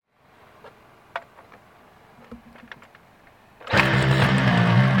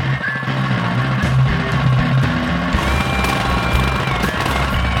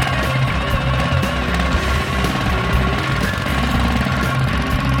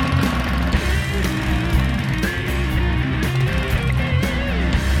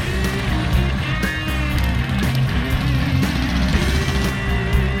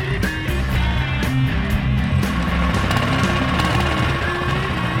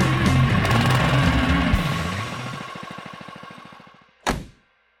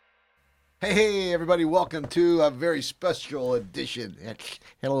Hey, everybody, welcome to a very special edition. Had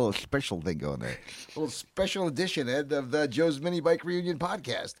a little special thing going there. A little special edition, Ed, of the Joe's Mini Bike Reunion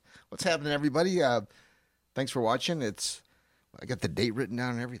podcast. What's happening, everybody? Thanks for watching. I got the date written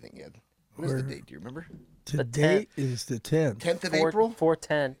down and everything, Ed. What is the date? Do you remember? The date is the 10th. 10th of April?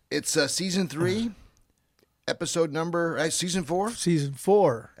 4/10. It's season 3, episode number, season 4? Season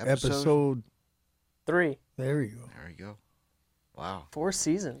 4, Episode- episode 3. There you go. There you go. Wow. 4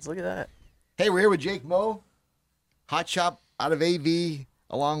 seasons. Look at that. Hey, we're here with Jake Moe, Hot Shop out of AV,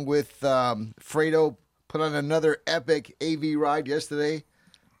 along with Fredo. Put on another epic AV ride yesterday.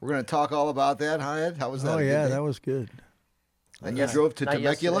 We're going to talk all about that, huh, Ed? How was that? Oh, yeah, that was good. And you drove to Not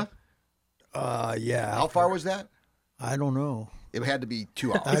Temecula? Yeah. How far was that? I don't know. It had to be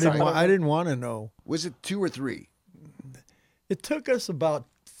 2 hours. I didn't want to know. Was it 2 or 3? It took us about,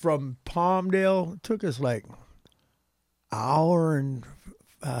 from Palmdale, it took us like hour and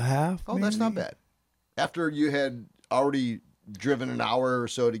a half. Oh, that's not maybe, bad. After you had already driven an hour or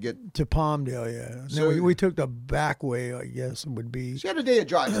so to get... to Palmdale, yeah. So- Then we took the back way, I guess it would be. So you had a day of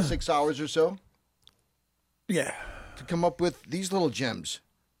driving, 6 hours or so, Yeah. to come up with these little gems.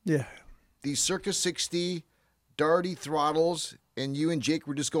 Yeah. These Circus 60 Darty throttles, and you and Jake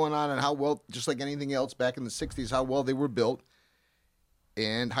were just going on how well, just like anything else back in the 60s, how well they were built,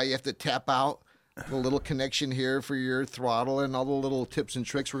 and how you have to tap out the little connection here for your throttle and all the little tips and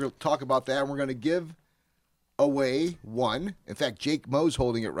tricks. We're going to talk about that, and we're going to give away one. In fact, Jake Moe's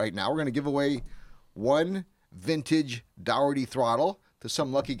holding it right now. We're going to give away one vintage Dougherty throttle to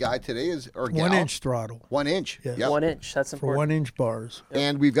some lucky guy today, or gal. 1 inch throttle 1 inch. Yes. Yep. 1 inch. That's for important. 1 inch bars.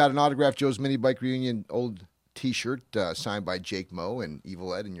 And we've got an autographed Joe's Mini Bike Reunion old T-shirt signed by Jake Moe and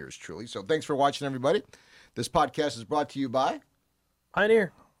Evil Ed and yours truly. So thanks for watching, everybody. This podcast is brought to you by...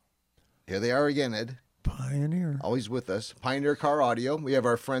 Pioneer. Here they are again, Ed. Pioneer. Always with us. Pioneer Car Audio. We have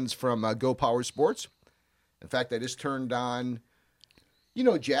our friends from Go Power Sports. In fact, I just turned on,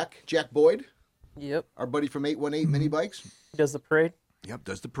 Jack Boyd, Yep. our buddy from 818 Mini Bikes. He does the parade. Yep,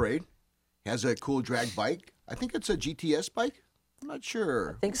 does the parade. Has a cool drag bike. I think it's a GTS bike. I'm not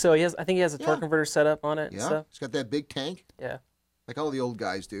sure. I think so. I think he has a torque Yeah. converter set up on it and Yeah, stuff. it's got that big tank, Yeah. like all the old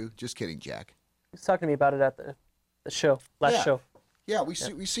guys do. Just kidding, Jack. He was talking to me about it at the show, last show. Yeah, we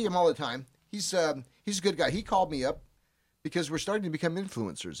see him all the time. He's a good guy. He called me up because we're starting to become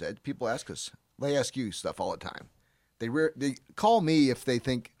influencers, Ed. People ask us. They ask you stuff all the time. They call me if they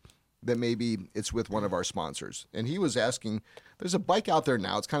think that maybe it's with one of our sponsors. And he was asking, there's a bike out there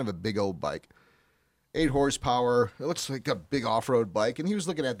now. It's kind of a big old bike. 8 horsepower. It looks like a big off-road bike. And he was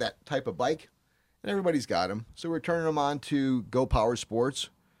looking at that type of bike. And everybody's got them. So we're turning them on to Go Power Sports.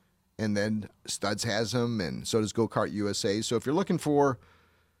 And then Studs has them, and so does Go Kart USA. So if you're looking for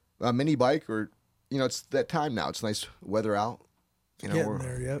a mini bike, or it's that time now. It's nice weather out. Getting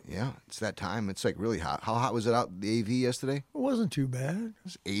there, yep. Yeah, it's that time. It's like really hot. How hot was it out in the AV yesterday? It wasn't too bad. It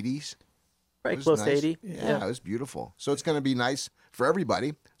was 80s. Right, It was close to nice. 80. Yeah, it was beautiful. So it's going to be nice for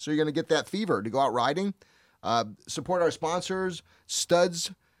everybody. So you're going to get that fever to go out riding. Support our sponsors,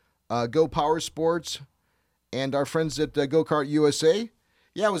 Studs, Go Power Sports, and our friends at Go Kart USA.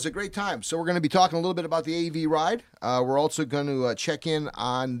 Yeah, it was a great time. So we're going to be talking a little bit about the AV ride. We're also going to check in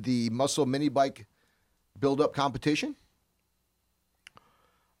on the Muscle Mini Bike build-up competition.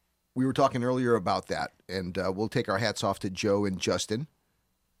 We were talking earlier about that, and we'll take our hats off to Joe and Justin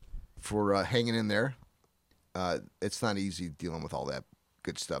for hanging in there. It's not easy dealing with all that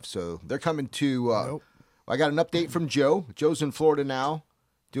good stuff. So they're coming to... Nope. I got an update from Joe. Joe's in Florida now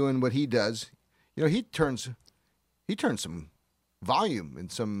doing what he does. He turns some volume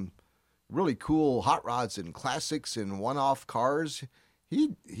and some really cool hot rods and classics and one-off cars.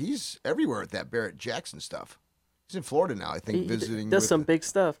 He's everywhere at that Barrett Jackson stuff. He's in Florida now, I think, He visiting. does with- some big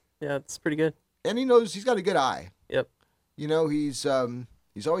stuff. Yeah, it's pretty good. and he knows he's got a good eye. Yep. He's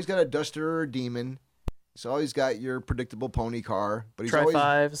always got a Duster or a Demon. He's always got your predictable pony car, but he's Try always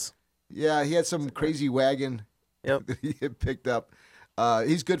fives. yeah. He had some crazy wagon Yep. that he had picked up.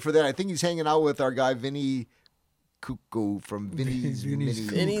 He's good for that. I think he's hanging out with our guy Vinny Cuco from Vinny's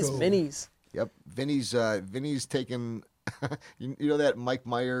Vinny's Minis. Minis, Cool. minis. Yep, Vinny's taking. you know that Mike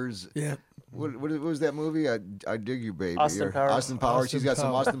Myers. Yeah. What was that movie? I Dig You, Baby. Austin Or Powers. Austin Powers. She's got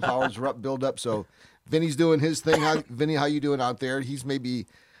some Austin Austin Powers build up. So Vinny's doing his thing. Vinny, how you doing out there? He's maybe,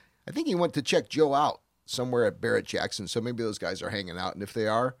 I think he went to check Joe out somewhere at Barrett Jackson. So maybe those guys are hanging out. And if they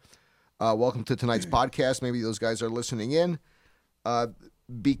are, welcome to tonight's podcast. Maybe those guys are listening in.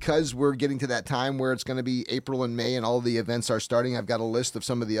 Because we're getting to that time where it's going to be April and May and all the events are starting, I've got a list of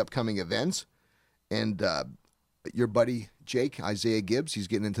some of the upcoming events. And your buddy Jake, Isaiah Gibbs, he's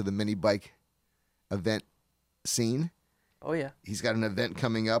getting into the mini bike event scene. Oh yeah. He's got an event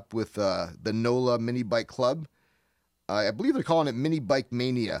coming up with the NOLA Mini Bike Club. I believe they're calling it Mini Bike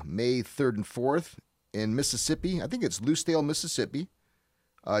Mania, May 3rd and 4th in Mississippi. I think it's Lucedale, Mississippi.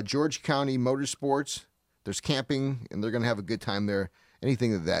 George County Motorsports. There's camping, and they're going to have a good time there.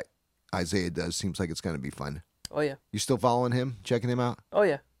 Anything that Isaiah does seems like it's going to be fun. Oh yeah. You still following him, checking him out? Oh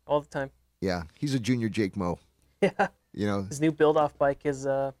yeah. All the time. Yeah, he's a junior Jake Moe. Yeah. You know, His new build-off bike is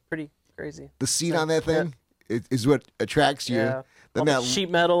pretty crazy. the seat on that thing is what attracts you. Yeah. Then All the sheet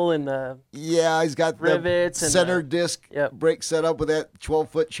metal and the yeah, he's got rivets the and center the- disc Yep. brake set up with that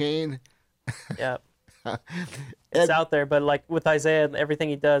 12-foot chain. yeah. It's And- out there, but like with Isaiah, everything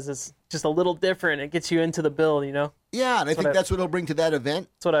he does is just a little different. It gets you into the build, you know. Yeah, and I think that's what he'll bring to that event.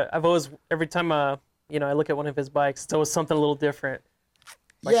 That's what I've always. Every time I look at one of his bikes, it's always something a little different,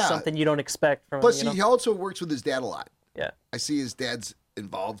 like Yeah. something you don't expect from Plus, him. You he know? also works with his dad a lot. Yeah. I see his dad's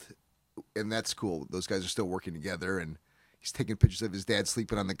involved, and that's cool. Those guys are still working together, and he's taking pictures of his dad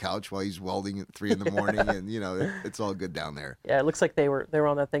sleeping on the couch while he's welding at 3 a.m, and it's all good down there. Yeah, it looks like they were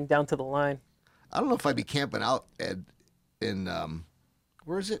on that thing down to the line. I don't know if I'd be camping out, Ed, in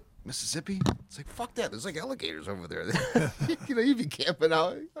where is it? Mississippi? It's like fuck that. There's like alligators over there. You'd be camping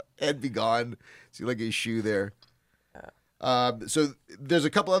out. Ed be gone. See like his shoe there. So there's a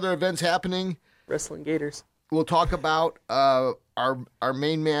couple other events happening. Wrestling Gators. We'll talk about our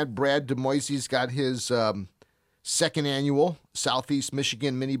main man Brad DeMoise's got his second annual Southeast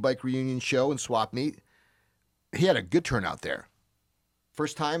Michigan Mini Bike Reunion Show and Swap Meet. He had a good turnout there.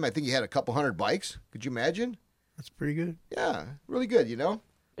 First time, I think he had a couple hundred bikes. Could you imagine? That's pretty good. Yeah, really good,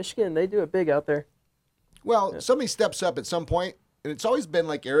 Michigan, they do it big out there. Well, somebody steps up at some point, and it's always been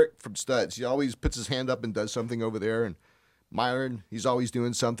like Eric from Studs. He always puts his hand up and does something over there, and Myron, he's always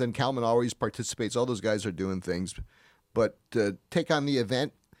doing something. Kalman always participates. All those guys are doing things. But to take on the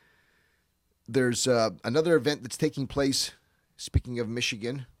event, there's another event that's taking place, speaking of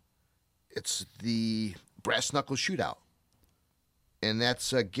Michigan. It's the Brass Knuckle Shootout. And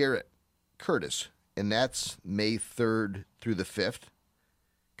that's Garrett Curtis. And that's May 3rd through the 5th.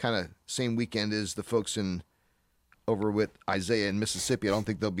 Kind of same weekend as the folks over with Isaiah in Mississippi. I don't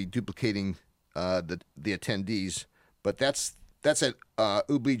think they'll be duplicating the attendees. But that's at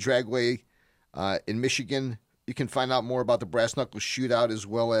Ubli Dragway in Michigan. You can find out more about the Brass Knuckle Shootout as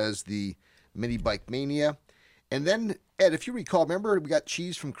well as the Mini Bike Mania. And then, Ed, if you recall, remember we got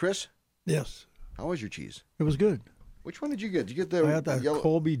cheese from Chris? Yes, How was your cheese? it was good. Which one did you get? Did you get the I got that yellow?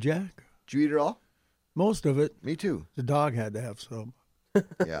 Colby Jack. Did you eat it all? Most of it. Me too. The dog had to have some.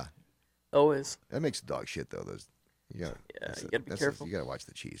 Yeah. Always. That makes the dog shit, though. You gotta be careful. You got to watch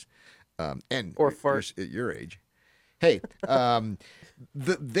the cheese. And Or you're- fart. At your age. Hey,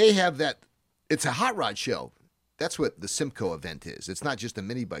 they have that. It's a hot rod show. That's what the Simcoe event is. It's not just a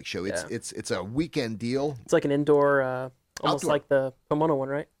mini bike show. It's a weekend deal. It's like an indoor, almost Outdoor. like the Pomona one,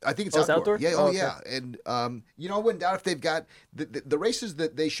 right? I think it's Oh, it's outdoor. outdoor? Yeah. Oh, Oh, okay. yeah. And I wouldn't doubt if they've got the races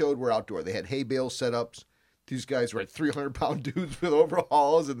that they showed were outdoor. They had hay bale setups. These guys were 300-pound dudes with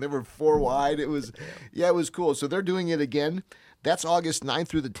overhauls, and they were 4 wide. It was cool. So they're doing it again. That's August 9th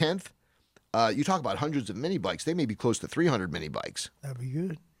through the 10th. You talk about hundreds of mini bikes. They may be close to 300 mini bikes. That'd be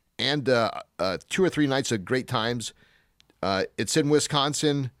good. And 2 or 3 nights of great times. It's in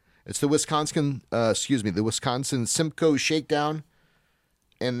Wisconsin. It's the Wisconsin Simcoe Shakedown.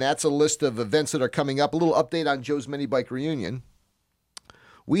 And that's a list of events that are coming up. A little update on Joe's Mini Bike Reunion.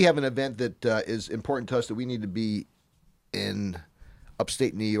 We have an event that is important to us that we need to be in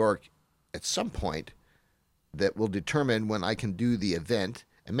upstate New York at some point that will determine when I can do the event.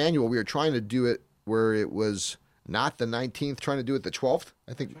 Emmanuel, we were trying to do it where it was not the 19th, trying to do it the 12th.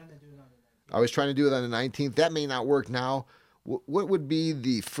 I think I was trying to do it on the 19th. That may not work now. What would be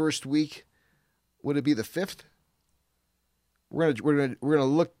the first week? Would it be the 5th? We're gonna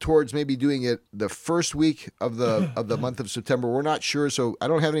look towards maybe doing it the first week of the month of September. We're not sure, so I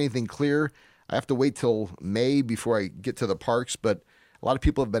don't have anything clear. I have to wait till May before I get to the parks. But a lot of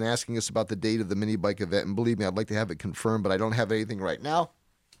people have been asking us about the date of the mini bike event, and believe me, I'd like to have it confirmed, but I don't have anything right now.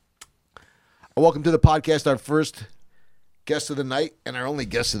 Welcome to the podcast, our first guest of the night and our only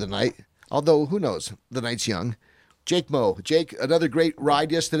guest of the night. Although who knows, the night's young. Jake Moe. Jake, another great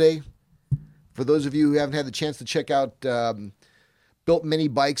ride yesterday. For those of you who haven't had the chance to check out Built Mini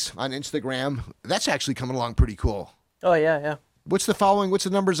Bikes on Instagram, that's actually coming along pretty cool. Oh yeah. What's the following? What's the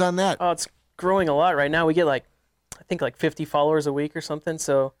numbers on that? Oh, it's growing a lot right now. We get I think 50 followers a week or something.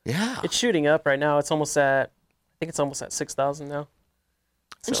 So Yeah. it's shooting up right now. It's almost at 6,000 now.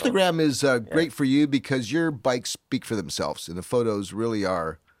 So, Instagram is great for you because your bikes speak for themselves, and the photos really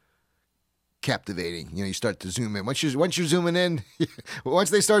are captivating. You know, you start to zoom in. Once you're zooming in, once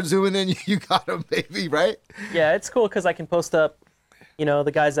they start zooming in, you got them, baby, right? Yeah, it's cool because I can post up,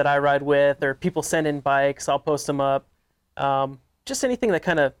 the guys that I ride with, or people send in bikes. I'll post them up. Just anything that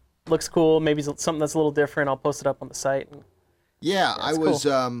kind of looks cool. Maybe something that's a little different. I'll post it up on the site. Yeah, I was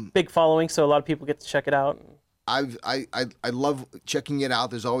big following, so a lot of people get to check it out. I love checking it out.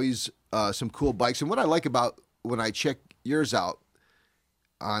 There's always some cool bikes, and what I like about when I check yours out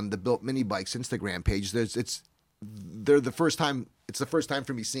on the Built Mini Bikes Instagram page, they're the first time. It's the first time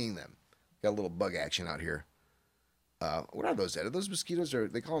for me seeing them. Got a little bug action out here. What are those? Ed? Are those mosquitoes? Or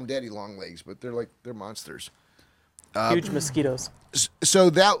they call them daddy long legs, but they're monsters. Huge mosquitoes. So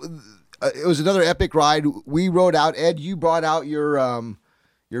that it was another epic ride. We rode out. Ed, you brought out your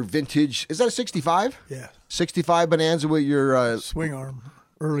vintage. Is that a 65? Yeah. 65 Bonanza with your Swing arm,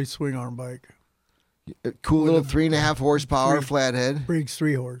 early swing arm bike. Cool little 3.5 horsepower flathead. Briggs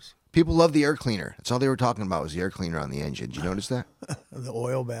 3-horse. People love the air cleaner. That's all they were talking about was the air cleaner on the engine. Did you notice that? The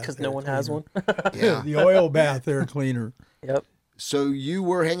oil bath. Because no one has one. Yeah. The oil bath air cleaner. Yep. So you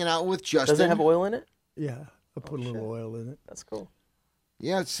were hanging out with Justin. Does it have oil in it? Yeah, I put a little oil in it. That's cool.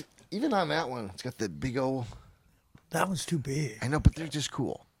 Yeah, it's even on that one. It's got the big old. That one's too big. I know, but they're just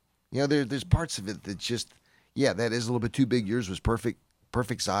cool. There's parts of it that just, that is a little bit too big. Yours was perfect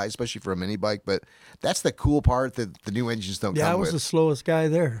size, especially for a mini bike. But that's the cool part that the new engines don't come with. Yeah, I was the slowest guy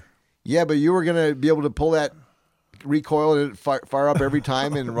there. Yeah, but you were gonna be able to pull that recoil and fire up every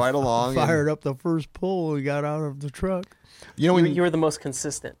time and ride along. Fired up the first pull and got out of the truck. You were the most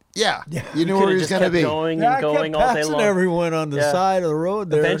consistent. Yeah. You knew where he was going to be. Going Yeah, and going I kept all day passing long. everyone on the side of the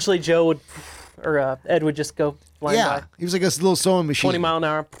road there. Eventually, Joe would, or Ed would just go flying by. He was like a little sewing machine. 20 mile an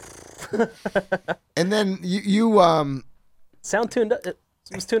hour. And then you Sound tuned up. It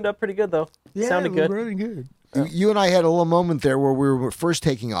was tuned up pretty good though. Yeah, Sounded it was good. running good. you and I had a little moment there where we were first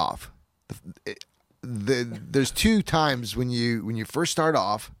taking off. There's two times when you first start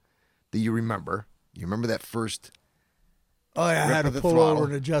off that you remember. You remember that first. Oh, yeah, I Rip had of to the pull throttle. over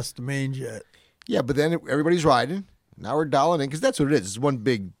and adjust the main jet. Yeah, but then everybody's riding. Now we're dialing in because that's what it is. It's one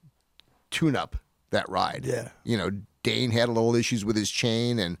big tune-up, that ride. Yeah. Dane had a little issues with his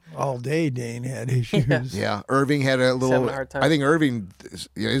chain, and All day Dane had issues. yeah, Irving had a little. having a hard time. I think Irving,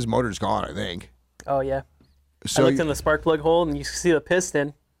 his motor's gone. I think. Oh yeah. So I looked in the spark plug hole and you see the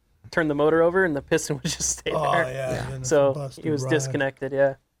piston. Turn the motor over and the piston would just stay Oh, there. yeah. and So busted he was rod. disconnected.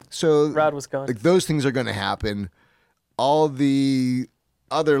 Yeah. so Rod was gone. like those things are going to happen. All the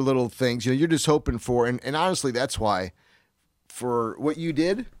other little things, you're just hoping for, and honestly, that's why for what you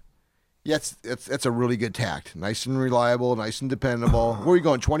did. Yeah, that's a really good tact. Nice and reliable, nice and dependable. Where are you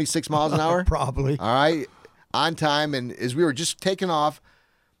going? 26 miles an hour? Probably. All right, on time. And as we were just taking off,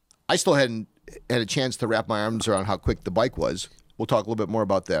 I still hadn't had a chance to wrap my arms around how quick the bike was. We'll talk a little bit more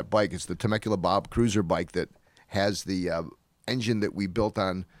about that bike. It's the Temecula Bob Cruiser bike that has the engine that we built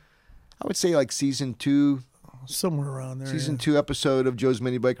on, I would say like season 2 Somewhere around there. Season 2 episode of Joe's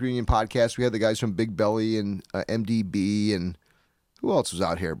Mini Bike Reunion podcast. We had the guys from Big Belly and MDB, and who else was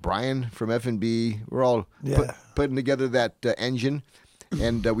out here? Brian from F&B. We're all putting together that engine,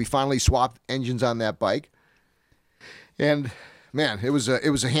 and we finally swapped engines on that bike. And man, it was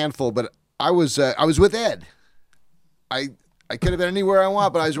a handful. But I was with Ed. I could have been anywhere I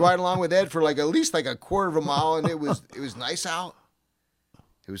want, but I was riding along with Ed for at least a quarter of a mile, and it was nice out.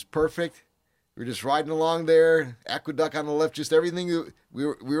 It was perfect. We were just riding along there, aqueduct on the left, just everything that we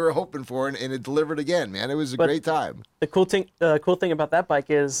were hoping for, and it delivered again, man. It was a great time. The cool thing about that bike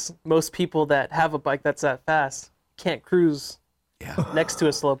is most people that have a bike that's that fast can't cruise next to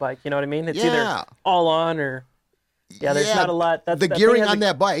a slow bike. You know what I mean? It's either all on or there's not a lot. The gearing on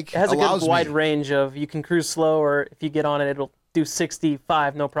that bike it has a allows good wide me. range of you can cruise slow, or if you get on it, it'll do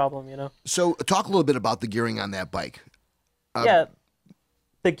 65, no problem. So talk a little bit about the gearing on that bike.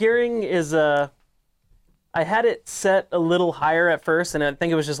 The gearing is I had it set a little higher at first, and I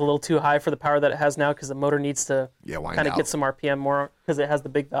think it was just a little too high for the power that it has now because the motor needs to kind of get some RPM more because it has the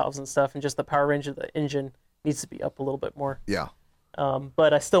big valves and stuff, and just the power range of the engine needs to be up a little bit more. Yeah.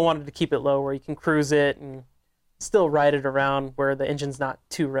 But I still wanted to keep it low where you can cruise it and still ride it around where the engine's not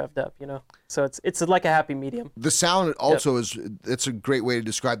too revved up, So it's like a happy medium. The sound also it's a great way to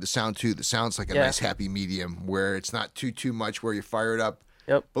describe the sound too. The sound's like a nice happy medium where it's not too much where you fire it up.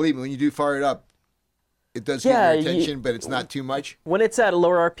 Yep. Believe me, when you do fire it up, it does get your attention, but it's not too much. When it's at a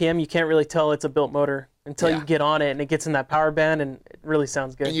lower RPM, you can't really tell it's a built motor until you get on it and it gets in that power band, and it really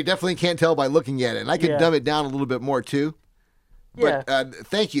sounds good. And you definitely can't tell by looking at it. And I could dumb it down a little bit more too. But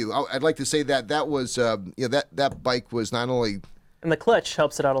thank you. I'd like to say that was that bike was not only and the clutch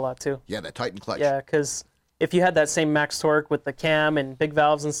helps it out a lot too. that Titan clutch. Yeah, because if you had that same max torque with the cam and big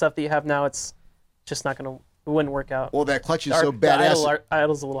valves and stuff that you have now, it's just not going to, it wouldn't work out. Well, that clutch is so badass. The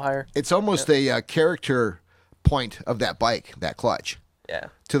idle's a little higher. It's almost a character point of that bike, that clutch. Yeah.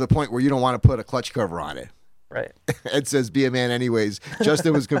 To the point where you don't want to put a clutch cover on it. Right. It says "Be a man, anyways."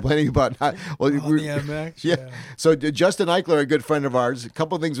 Justin was complaining about not. Well, the MX. Yeah. So Justin Eichler, a good friend of ours, a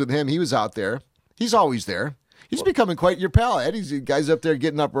couple of things with him. He was out there. He's always there. He's becoming quite your pal, Ed. He's the guy's up there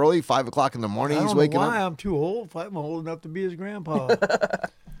getting up early, 5 o'clock in the morning. I He's don't waking know why up. I'm too old. I'm old enough to be his grandpa.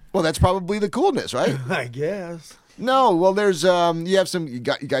 Well, that's probably the coolness, right? I guess. No, well, there's you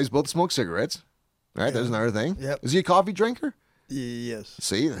guys both smoke cigarettes, right? Yeah. There's another thing. Yep. Is he a coffee drinker? Yes.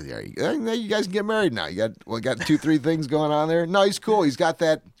 See, there you go. Now you guys can get married now. You got 2-3 things going on there. No, he's cool. He's got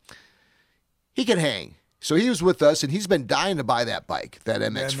that. He can hang. So he was with us, and he's been dying to buy that bike, that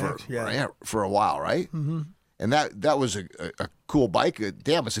MX, for a while, right? Mm-hmm. And that was a cool bike.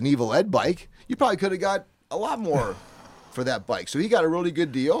 Damn, it's an Evil Ed bike. You probably could have got a lot more for that bike. So he got a really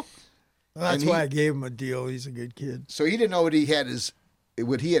good deal. Well, that's why I gave him a deal. He's a good kid. So he didn't know what he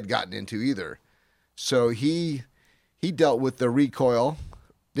had gotten into either. So he dealt with the recoil,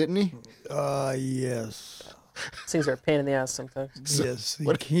 didn't he? Yes. Things are a pain in the ass sometimes. So, yes.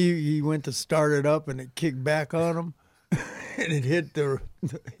 He went to start it up and it kicked back on him, and it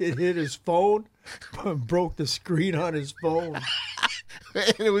hit his phone, broke the screen on his phone,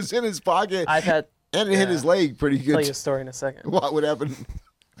 and it was in his pocket. And it hit his leg pretty good. I'll tell you a story in a second. What would happen?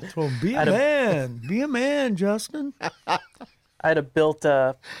 So be a man, Justin. I had a built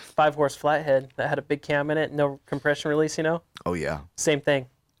 5-horse flathead that had a big cam in it, no compression release, Oh, yeah. Same thing.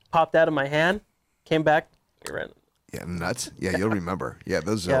 Popped out of my hand, came back. Yeah, nuts. Yeah, you'll remember. Yeah,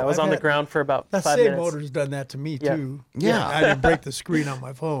 those. Yeah, I was on the ground for about 5 minutes. That same motor's done that to me too. Yeah. I didn't break the screen on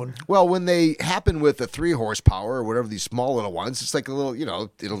my phone. Well, when they happen with a 3 horsepower or whatever, these small little ones, it's like a little,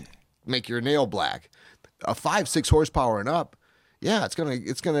 it'll make your nail black. A 5-6 horsepower and up, yeah,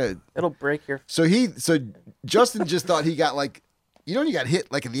 it'll break your. So Justin just thought he got you got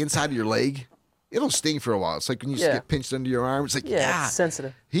hit like at the inside of your leg. It'll sting for a while. It's like when you get pinched under your arm. It's like, it's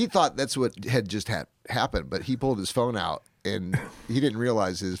sensitive. He thought that's what had just happened, but he pulled his phone out and he didn't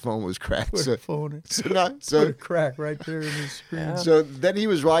realize his phone was cracked. Put a crack right there in his screen. Yeah. So then he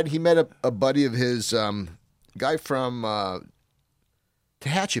was riding. He met a buddy of his, guy from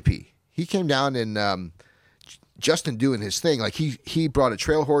Tehachapi. He came down and Justin doing his thing. Like he brought a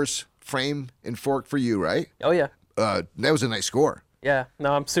trail horse frame and fork for you, right? Oh, yeah. That was a nice score. Yeah,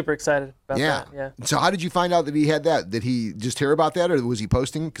 no, I'm super excited about that. Yeah. So how did you find out that he had that? Did he just hear about that, or was he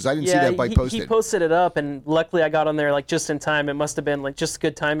posting? Because I didn't see that bike posted. He posted it up, and luckily I got on there just in time. It must have been just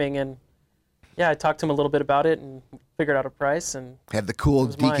good timing, and I talked to him a little bit about it and figured out a price. And had the cool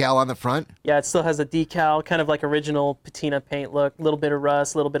decal on the front. Yeah, it still has a decal, kind of like original patina paint look. A little bit of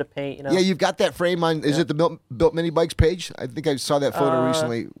rust, a little bit of paint. Yeah, you've got that frame on. Is it the Built Mini Bikes page? I think I saw that photo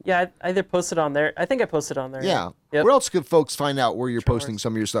recently. Yeah, I either posted on there. I think I posted on there. Yeah. Yep. Where else could folks find out where you're posting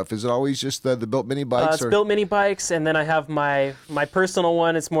some of your stuff? Is it always just the Built Mini Bikes? It's Built Mini Bikes, and then I have my personal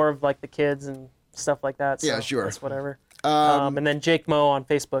one. It's more of like the kids and stuff like that. So yeah, sure. That's whatever. And then Jake Moe on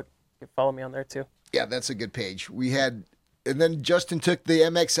Facebook. You can follow me on there too. Yeah, that's a good page. And then Justin took the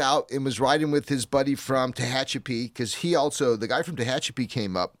MX out and was riding with his buddy from Tehachapi, because the guy from Tehachapi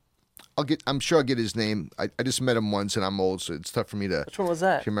came up. I'm sure I'll get his name. I just met him once and I'm old, so it's tough for me to. Which one was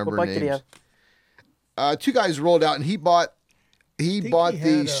that? Remember what bike names. did he have? 2 guys rolled out and he bought the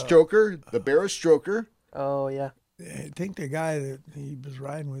Stroker, the Barra Stroker. Oh yeah. I think the guy that he was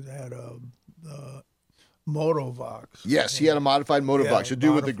riding with had a Motovox. Yes, he had a modified Motovox, to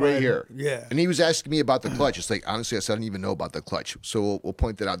do with the gray hair. Yeah. And he was asking me about the clutch. It's like, honestly, I didn't even know about the clutch. So we'll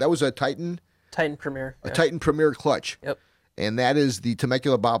point that out. That was a Titan. Titan Premier. A Titan Premier clutch. Yep. And that is the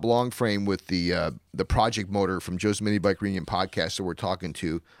Temecula Bob Long frame with the project motor from Joe's Mini Bike Reunion podcast that we're talking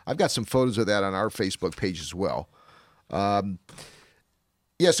to. I've got some photos of that on our Facebook page as well.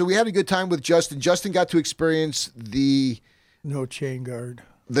 So we had a good time with Justin. Justin got to experience the no chain guard.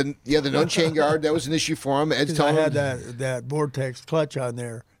 The no chain guard. That was an issue for him. Ed's telling him I had that Vortex clutch on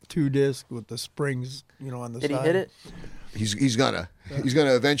there, 2-disc with the springs, on the side. Did he hit it? He's gonna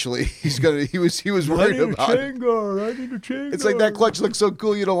eventually. He was worried about it. I need a chain guard. It's like that clutch looks so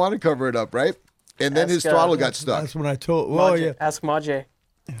cool, you don't want to cover it up, right? And then his throttle got stuck. That's when I told. Ask Maje.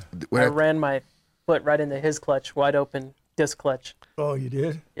 I ran my foot right into his clutch, wide open disc clutch. Oh, you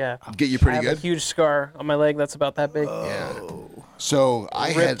did? Yeah. Get you pretty good. I have a huge scar on my leg that's about that big. Yeah. So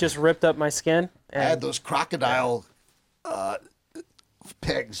I just ripped up my skin. I had those crocodile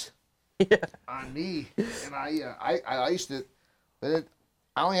pegs on me, and I iced it, but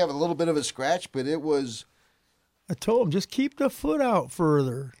I only have a little bit of a scratch, but it was. I told him just keep the foot out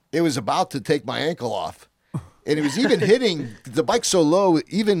further. It was about to take my ankle off, And it was even hitting the bike so low,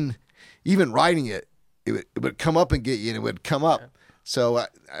 even riding it, it would come up and get you, and it would come up. Yeah. So I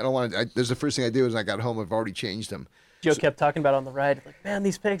don't want to. There's the first thing I did was I got home. I've already changed them. Joe kept talking about it on the ride, like, man,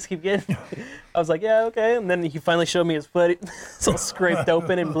 these pegs keep getting. I was like, yeah, okay. And then he finally showed me his foot. It's all scraped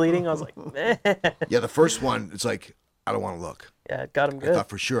open and bleeding. I was like, man. Yeah, the first one, it's like, I don't want to look. Yeah, got him good. I thought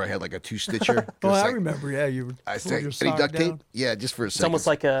for sure I had like a 2-stitcher. I remember. Yeah, you. I said, any duct tape? Yeah, just for a second. It's almost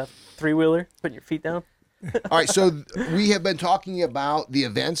like a 3-wheeler, putting your feet down. All right, so we have been talking about the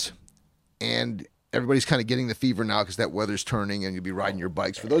events, and everybody's kind of getting the fever now because that weather's turning, and you'll be riding your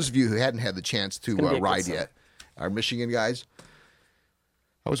bikes. For those of you who hadn't had the chance to ride yet, our Michigan guys,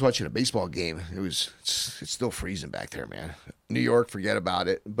 I was watching a baseball game. It's still freezing back there, man. New York, forget about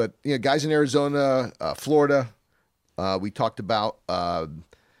it. But guys in Arizona, Florida, we talked about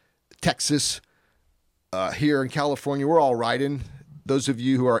Texas, here in California. We're all riding. Those of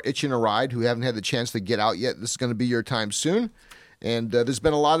you who are itching a ride, who haven't had the chance to get out yet, this is going to be your time soon. And there's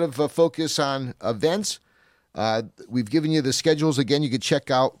been a lot of focus on events. We've given you the schedules. Again, you can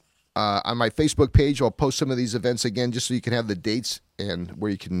check out on my Facebook page. I'll post some of these events again just so you can have the dates and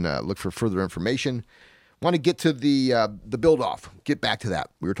where you can look for further information. Want to get to the build-off. Get back to that.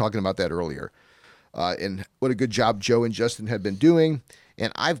 We were talking about that earlier. And what a good job Joe and Justin have been doing.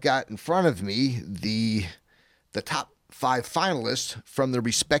 And I've got in front of me the top 5 finalists from their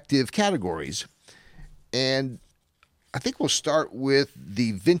respective categories. And I think we'll start with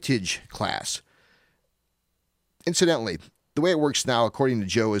the vintage class. Incidentally, the way it works now, according to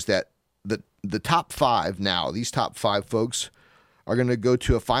Joe, is that the top 5 now, these top 5 folks are going to go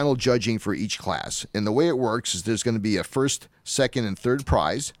to a final judging for each class. And the way it works is there's going to be a first, second, and third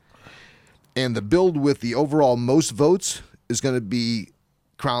prize. And the build with the overall most votes is going to be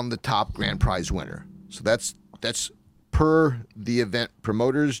crowned the top grand prize winner. So that's per the event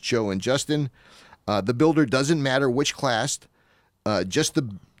promoters, Joe and Justin. The builder doesn't matter which class, just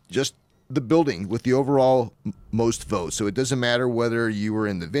the building with the overall most votes. So it doesn't matter whether you were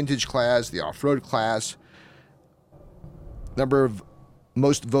in the vintage class, the off-road class. Number of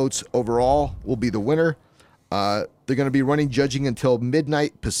most votes overall will be the winner. They're going to be running judging until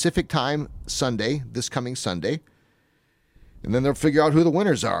midnight Pacific time Sunday, this coming Sunday. And then they'll figure out who the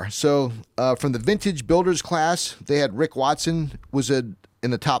winners are. So from the vintage builders class, they had Rick Watson was in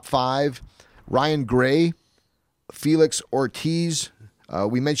the top 5. Ryan Gray, Felix Ortiz.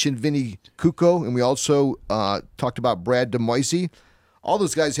 We mentioned Vinny Cucco, and we also talked about Brad DeMoise. All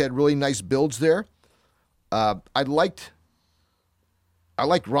those guys had really nice builds there. I liked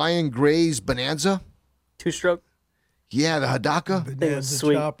Ryan Gray's Bonanza. 2-stroke. Yeah, the Hadaka. Bonanza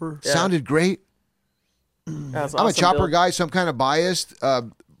sweet. chopper. Yeah. Sounded great. I'm a chopper guy, so I'm kind of biased.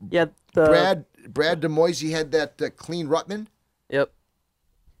 Yeah, Brad DeMoise had that clean Rutman. Yep.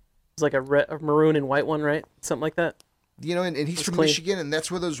 It's like a maroon and white one, right? Something like that. And he's from Michigan, and that's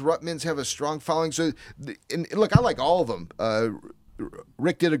where those Rutmans have a strong following. So, and look, I like all of them.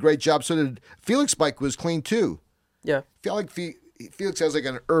 Rick did a great job. So did Felix. Bike was clean too. Yeah. I feel like Felix has like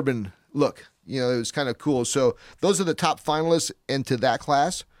an urban look. It was kind of cool. So those are the top finalists into that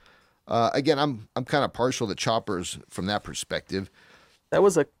class. Again, I'm kind of partial to choppers from that perspective. That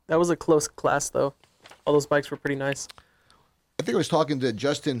was a close class though. All those bikes were pretty nice. I think I was talking to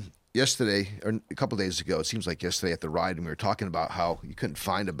Justin yesterday or a couple days ago. It seems like yesterday at the ride, and we were talking about how you couldn't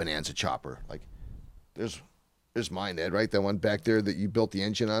find a Bonanza chopper. Like, there's mine, Ed, right? That one back there that you built the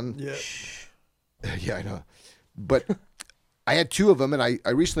engine on. Yeah. Yeah, I know. But I had 2 of them, and I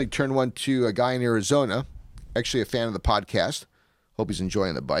recently turned one to a guy in Arizona, actually a fan of the podcast. Hope he's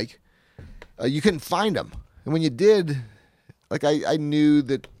enjoying the bike. You couldn't find them. And when you did, like I knew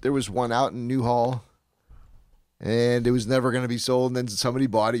that there was one out in Newhall, and it was never going to be sold. And then somebody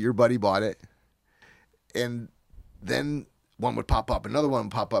bought it. Your buddy bought it. And then one would pop up, another one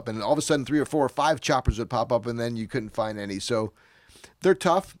would pop up, and all of a sudden 3 or 4 or 5 choppers would pop up, and then you couldn't find any. So they're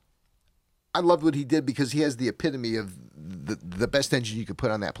tough. I loved what he did because he has the epitome of the best engine you could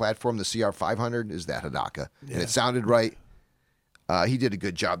put on that platform. The CR500 is that Hadaka. Yeah. And it sounded right. He did a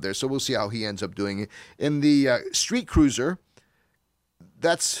good job there. So we'll see how he ends up doing it. In the Street Cruiser,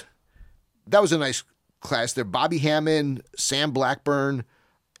 that was a nice class there. Bobby Hammond, Sam Blackburn,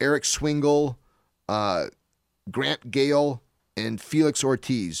 Eric Swingle, Grant Gale, and Felix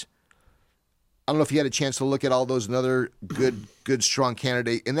Ortiz. I don't know if you had a chance to look at all those. Another good, strong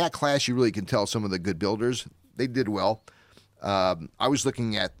candidate. In that class, you really can tell some of the good builders. They did well. I was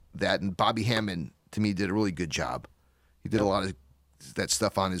looking at that, and Bobby Hammond, to me, did a really good job. He did a lot of that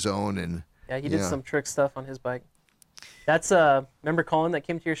stuff on his own. And yeah, he did some trick stuff on his bike. That's remember Colin that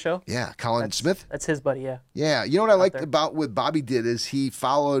came to your show? Yeah, Colin Smith. That's his buddy, yeah. Yeah, you know what I liked about what Bobby did is he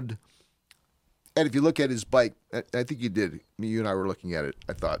followed And if you look at his bike, I think you did. You and I were looking at it,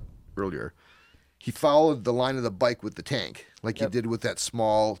 I thought, earlier. He followed the line of the bike with the tank, like you did with that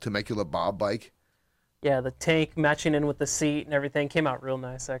small Temecula Bob bike. Yeah, the tank matching in with the seat and everything came out real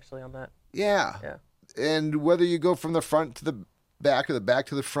nice, actually, on that. Yeah. And whether you go from the front to the back or the back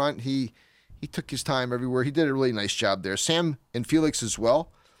to the front, he took his time everywhere. He did a really nice job there. Sam and Felix as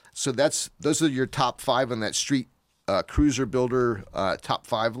well. So those are your top 5 on that street cruiser builder top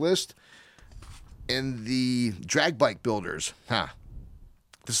 5 list. And the drag bike builders,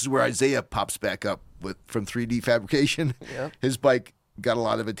 this is where Isaiah pops back up from 3D Fabrication. Yep. His bike got a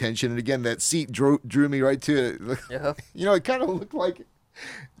lot of attention. And again, that seat drew me right to it. Yeah. It kind of looked like,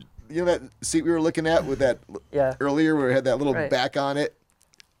 that seat we were looking at with that earlier where it had that little back on it.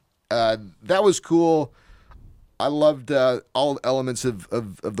 That was cool. I loved all elements of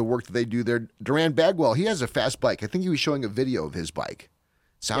the work that they do there. Duran Bagwell, he has a fast bike. I think he was showing a video of his bike.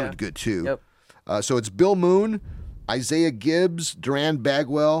 Sounded good, too. Yep. So it's Bill Moon, Isaiah Gibbs, Duran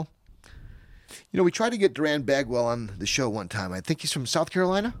Bagwell. We tried to get Duran Bagwell on the show one time. I think he's from South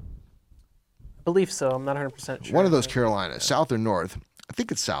Carolina? I believe so. I'm not 100% sure. One of those Carolinas, South or North. I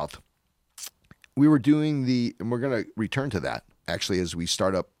think it's South. We were doing and we're going to return to that, actually, as we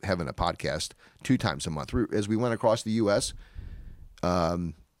start up having a podcast 2 times a month. As we went across the U.S.,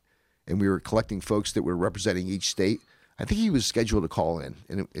 and we were collecting folks that were representing each state, I think he was scheduled to call in,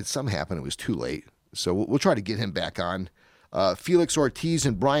 and something happened. It was too late. So we'll try to get him back on. Felix Ortiz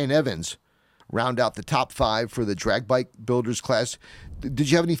and Brian Evans round out the top 5 for the drag bike builders class.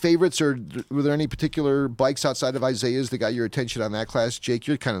 Did you have any favorites, or were there any particular bikes outside of Isaiah's that got your attention on that class? Jake,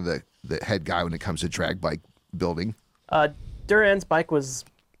 you're kind of the head guy when it comes to drag bike building. Duran's bike was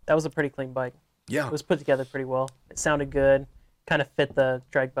a pretty clean bike. Yeah. It was put together pretty well. It sounded good. Kind of fit the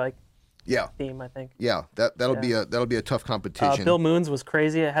drag bike theme, I think. Yeah, that'll be a tough competition. Bill Moon's was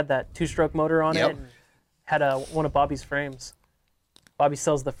crazy. It had that 2-stroke motor on it, and had one of Bobby's frames. Bobby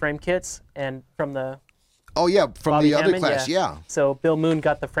sells the frame kits, and from the from Bobby the other Hammond, class, So Bill Moon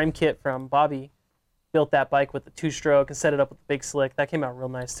got the frame kit from Bobby, built that bike with the 2-stroke, and set it up with the big slick. That came out real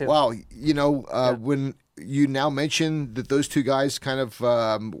nice too. Wow, when you now mention that those 2 guys kind of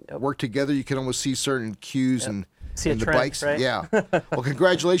work together, you can almost see certain cues and. See a the trend, bikes, right? Yeah. Well,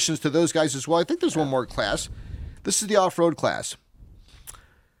 congratulations to those guys as well. I think there's one more class. This is the off-road class.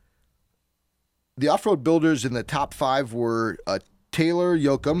 The off-road builders in the top 5 were Taylor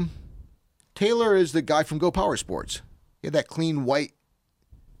Yoakum. Taylor is the guy from Go Power Sports. He had that clean white.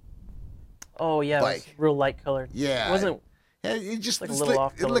 Oh yeah, bike. It was real light colored. Yeah, it wasn't. It just like a little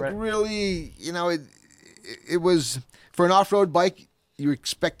off color. It looked really, it was for an off-road bike. You're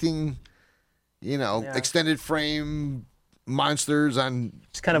expecting. Extended frame monsters on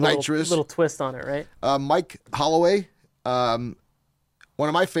just kind of nitrous. a little twist on it, right? Mike Holloway. One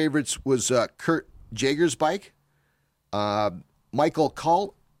of my favorites was Kurt Jager's bike. Michael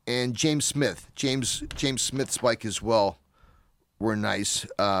Call and James Smith. James Smith's bike as well were nice.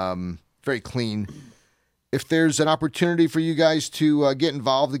 Very clean. If there's an opportunity for you guys to get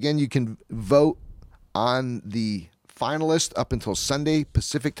involved again, you can vote on the finalist up until Sunday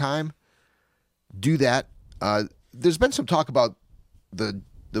Pacific time. Do that. There's been some talk about the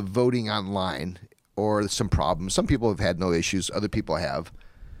voting online or some problems. Some people have had no issues. Other people have.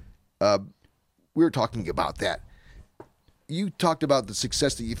 We were talking about that. You talked about the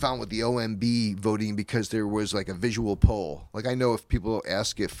success that you found with the OMB voting because there was like a visual poll. Like I know if people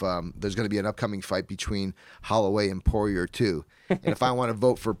ask if there's going to be an upcoming fight between Holloway and Poirier too. And if I want to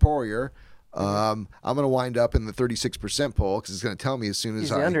vote for Poirier, I'm going to wind up in the 36% poll because it's going to tell me as soon as He's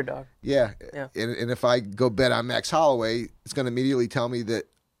the underdog. Yeah. And if I go bet on Max Holloway, it's going to immediately tell me that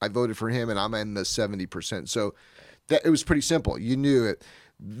I voted for him and I'm in the 70%. So it was pretty simple. You knew it.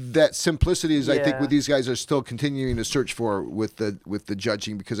 That simplicity is, I think, what these guys are still continuing to search for with the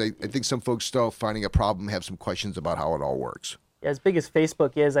judging because I think some folks still finding a problem, have some questions about how it all works. Yeah, as big as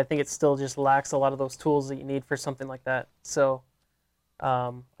Facebook is, I think it still just lacks a lot of those tools that you need for something like that. So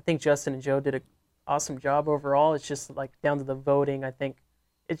I think Justin and Joe did an awesome job overall. It's just like down to the voting. I think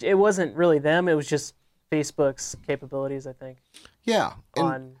it wasn't really them. It was just Facebook's capabilities, I think. Yeah.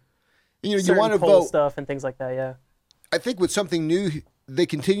 On you want to vote stuff and things like that, yeah. I think with something new, they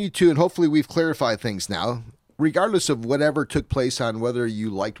continue to, and hopefully we've clarified things now, regardless of whatever took place on whether you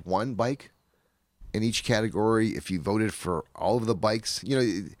liked one bike in each category, if you voted for all of the bikes.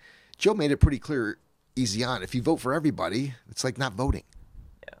 Joe made it pretty clear easy on. If you vote for everybody, it's like not voting.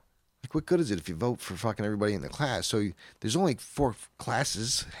 Yeah. Like, what good is it if you vote for fucking everybody in the class? So there's only 4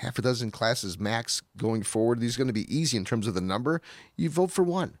 classes, half a dozen classes max going forward. These are going to be easy in terms of the number. You vote for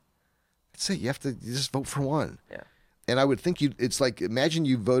one. That's it. You just vote for one. Yeah. And I would think it's like, imagine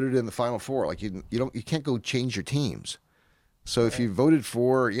you voted in the Final Four. Like you can't go change your teams. So if you voted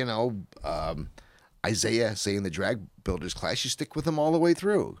for, Isaiah, say in the drag builders class, you stick with him all the way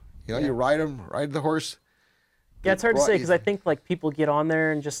through. You ride the horse. Yeah, it's hard to say because I think like people get on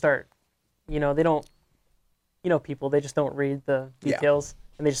there and just start, they don't, people, they just don't read the details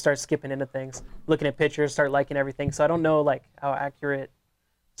and they just start skipping into things, looking at pictures, start liking everything. So I don't know like how accurate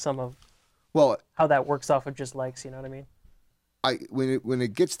some of how that works off of just likes, you know what I mean? When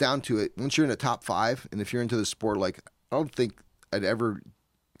it gets down to it, once you're in the top 5, and if you're into the sport, like I don't think I'd ever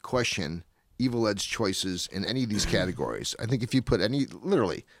question Evil Ed's choices in any of these categories. I think if you put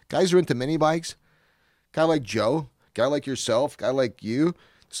literally, guys who are into mini bikes, guy like Joe, guy like yourself, guy like you,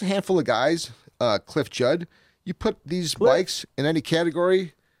 just a handful of guys, Cliff Judd, you put these bikes in any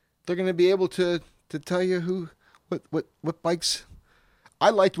category, they're going to be able to tell you what bikes. I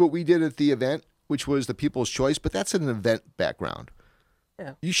liked what we did at the event, which was the People's Choice, but that's an event background.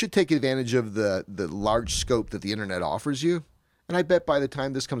 Yeah. You should take advantage of the large scope that the internet offers you. And I bet by the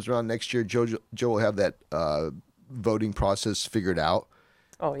time this comes around next year, Joe will have that voting process figured out.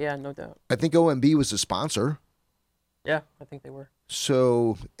 Oh, yeah, no doubt. I think OMB was a sponsor. Yeah, I think they were.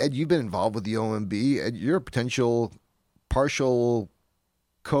 So, Ed, you've been involved with the OMB. Ed, you're a potential partial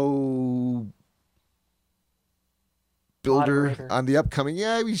co-builder on the upcoming.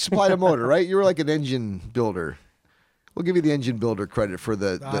 Yeah, we supplied a motor, right? You were like an engine builder. We'll give you the engine builder credit for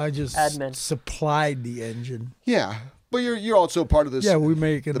the I just admin. Supplied the engine. Yeah, but you're also part of this. Yeah, we're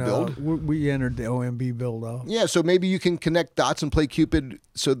making the build. We entered the OMB build off. Yeah, so maybe you can connect dots and play Cupid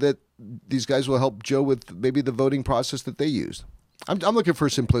so that these guys will help Joe with maybe the voting process that they used. I'm looking for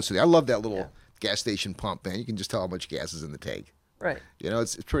simplicity. I love that little gas station pump, man. You can just tell how much gas is in the tank. Right.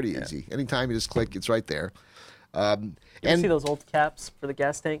 It's pretty easy. Anytime you just click, it's right there. You see those old caps for the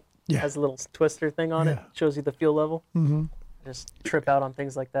gas tank? Yeah. It has a little twister thing on it. Shows you the fuel level. Mm-hmm. Just trip out on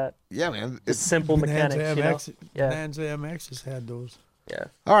things like that. Yeah, man. It's simple mechanics, Bonanza MX has had those. Yeah.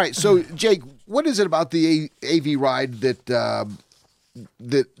 All right, so Jake, what is it about the AV ride that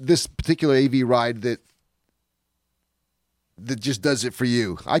this particular AV ride that just does it for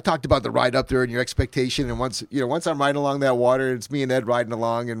you? I talked about the ride up there and your expectation, and once I'm riding along that water, it's me and Ed riding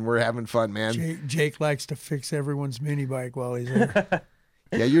along, and we're having fun, man. Jake likes to fix everyone's mini bike while he's there.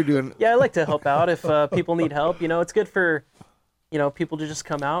 Yeah, you're doing. Yeah, I like to help out if people need help. It's good for people to just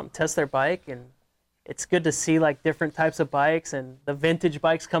come out and test their bike, and it's good to see like different types of bikes and the vintage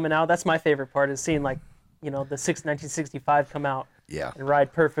bikes coming out. That's my favorite part, is seeing like the 1965 come out and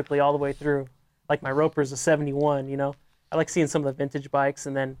ride perfectly all the way through. Like my Roper's a 71. I like seeing some of the vintage bikes,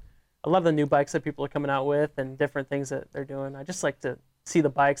 and then I love the new bikes that people are coming out with and different things that they're doing. I just like to see the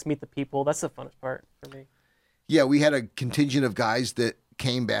bikes, meet the people. That's the funnest part for me. Yeah, we had a contingent of guys that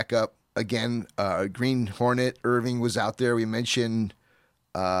came back up again. Green Hornet Irving was out there. We mentioned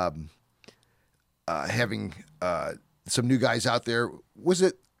having some new guys out there. Was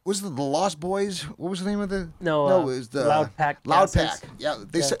it the Lost Boys? What was the name of the? No, it was the Loud Pack. Loud Pack. Yeah,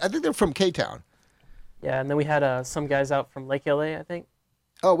 said, I think they're from K-Town. Yeah, and then we had some guys out from Lake LA, I think.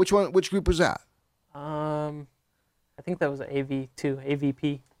 Oh, which one? Which group was that? I think that was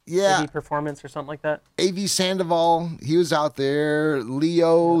AVP. Yeah. AV Performance or something like that. AV Sandoval, he was out there.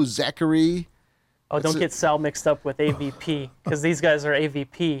 Leo, Zachary. Oh, don't get Sal mixed up with AVP, because these guys are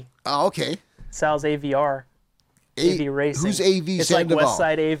AVP. Oh, okay. Sal's AVR. AV Racing. Who's AV It's Sandoval? like West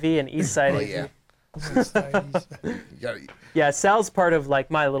Side AV and East Side AV. Yeah. Yeah, Sal's part of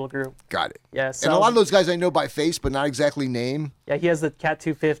like my little group. Got it. Yeah, and a lot of those guys I know by face, but not exactly name. Yeah, he has the Cat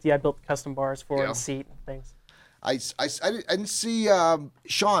 250. I built custom bars for and seat and things. I didn't see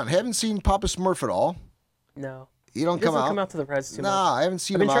Sean. Haven't seen Papa Smurf at all. No. He doesn't come out to the rides too much. Nah, I haven't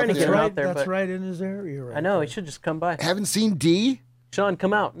seen him I've been trying to get him out there. That's right in his area, right? I know, he should just come by. Haven't seen D? Sean,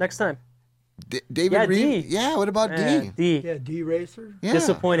 come out next time. David Reed? D. Yeah, what about D? D. Yeah, D Racer. Yeah.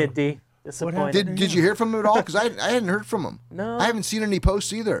 Disappointed, D. Disappointed. Did you hear from him at all? Because I hadn't heard from him. No. I haven't seen any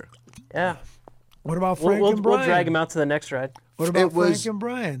posts either. Yeah. What about Frank and Brian? We'll drag him out to the next ride. What about Frank and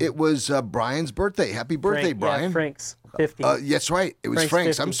Brian? It was Brian's birthday. Happy birthday, Brian. Yeah, Frank's 50. That's right. It was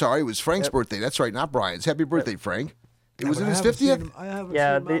Frank's. I'm sorry. It was Frank's birthday. That's right, not Brian's. Happy birthday, Frank. It was in his 50th?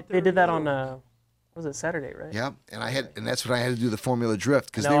 Yeah, they did that on, was it Saturday, right? Yeah, and that's when I had to do the Formula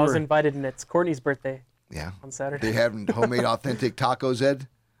Drift. I was invited, and it's Courtney's birthday. Yeah. On Saturday. They had homemade authentic tacos, Ed.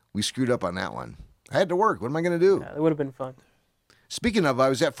 We screwed up on that one. I had to work. What am I going to do? Yeah, it would have been fun. Speaking of, I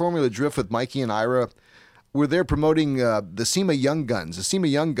was at Formula Drift with Mikey and Ira. We're there promoting the SEMA Young Guns. The SEMA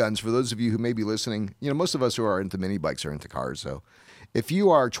Young Guns, for those of you who may be listening, most of us who are into mini bikes are into cars. So if you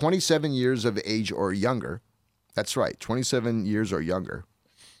are 27 years of age or younger, that's right, 27 years or younger,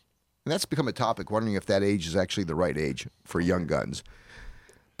 And that's become a topic, wondering if that age is actually the right age for young guns.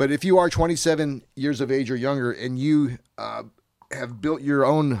 But if you are 27 years of age or younger and you have built your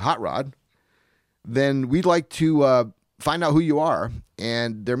own hot rod, then we'd like to find out who you are.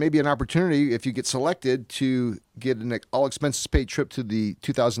 And there may be an opportunity, if you get selected, to get an all-expenses-paid trip to the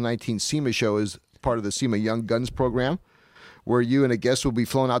 2019 SEMA show as part of the SEMA Young Guns program, where you and a guest will be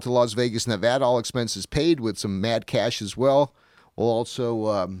flown out to Las Vegas, Nevada, all expenses paid, with some mad cash as well. We'll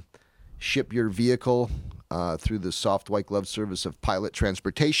also ship your vehicle through the soft white glove service of Pilot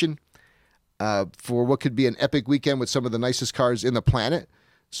Transportation for what could be an epic weekend with some of the nicest cars in the planet.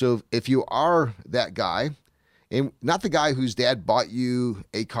 So if you are that guy, and not the guy whose dad bought you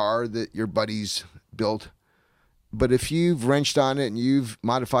a car that your buddies built, but if you've wrenched on it and you've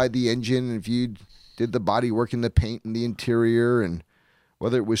modified the engine, and if you did the body work in the paint and the interior, and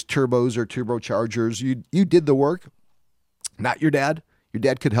whether it was turbos or turbochargers, you did the work, not your dad. Your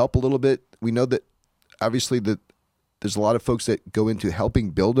dad could help a little bit. We know that obviously that there's a lot of folks that go into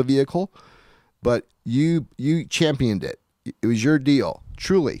helping build a vehicle, but you championed it. It was your deal,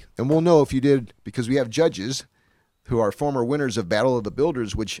 truly. And we'll know if you did, because we have judges who are former winners of Battle of the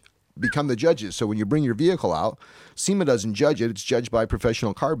Builders, which become the judges. So when you bring your vehicle out, SEMA doesn't judge it. It's judged by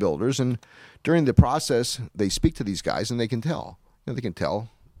professional car builders. And during the process, they speak to these guys and they can tell. They can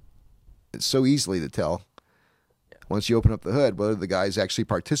tell. It's so easily to tell once you open up the hood whether the guys actually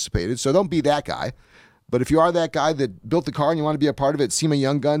participated. So don't be that guy. But if you are that guy that built the car and you want to be a part of it, SEMA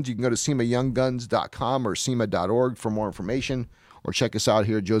Young Guns, you can go to SEMAYoungGuns.com or SEMA.org for more information, or check us out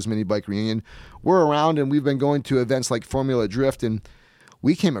here at Joe's Mini Bike Reunion. We're around, and we've been going to events like Formula Drift, and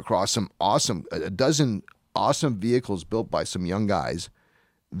we came across a dozen awesome vehicles built by some young guys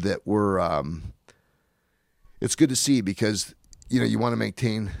that were, it's good to see, because you want to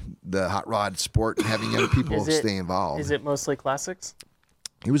maintain the hot rod sport and having young people stay involved. Is it mostly classics?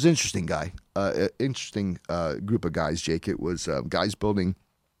 He was an interesting guy, interesting group of guys, Jake. It was guys building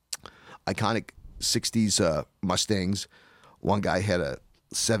iconic 60s Mustangs. One guy had a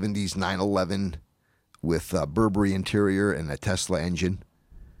 70s 911 with Burberry interior and a Tesla engine.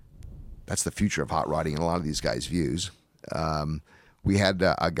 That's the future of hot rodding in a lot of these guys' views. We had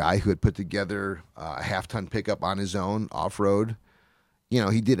a guy who had put together a half-ton pickup on his own, off-road.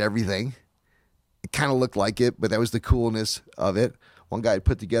 He did everything. It kind of looked like it, but that was the coolness of it. One guy had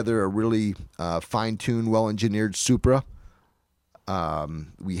put together a really fine-tuned, well-engineered Supra.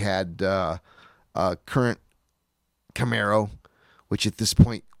 We had a current Camaro, which at this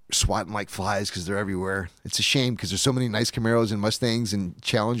point are swatting like flies because they're everywhere. It's a shame because there's so many nice Camaros and Mustangs and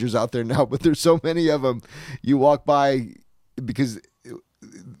Challengers out there now, but there's so many of them. You walk by because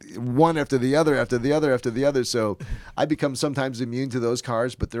one after the other, after the other, after the other. So I become sometimes immune to those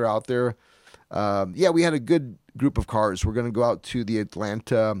cars, but they're out there. We had a good group of cars. We're going to go out to the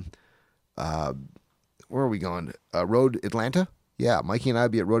Atlanta. Where are we going? Road Atlanta? Yeah, Mikey and I will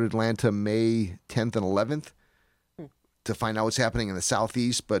be at Road Atlanta May 10th and 11th to find out what's happening in the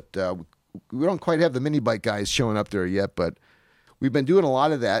Southeast. But we don't quite have the mini bike guys showing up there yet. But we've been doing a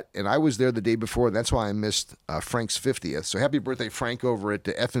lot of that, and I was there the day before, and that's why I missed Frank's 50th. So happy birthday, Frank, over at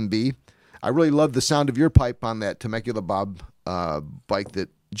the F&B. I really love the sound of your pipe on that Temecula Bob bike that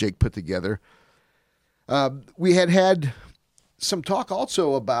Jake put together. We had some talk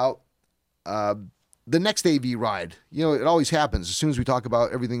also about the next AV ride. It always happens. As soon as we talk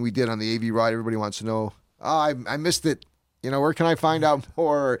about everything we did on the AV ride, everybody wants to know, I missed it. Where can I find out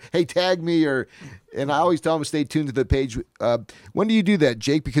more? Or, hey, tag me. And I always tell them to stay tuned to the page. When do you do that,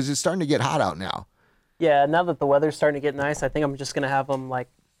 Jake? Because it's starting to get hot out now. Yeah, now that the weather's starting to get nice, I think I'm just going to have them I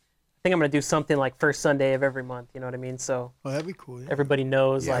think I'm going to do something like first Sunday of every month. You know what I mean? So that'd be cool. Yeah. Everybody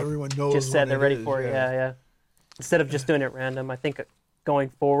knows. Yeah, everyone knows. Just said they're ready for it. Yeah. Instead of just doing it random, I think going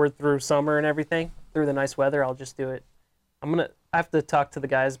forward through summer and everything, through the nice weather, I'll just do it. I have to talk to the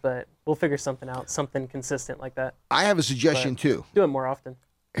guys, but we'll figure something out, something consistent like that. I have a suggestion too. Do it more often.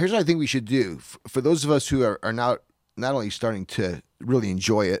 Here's what I think we should do. For those of us who are now not only starting to really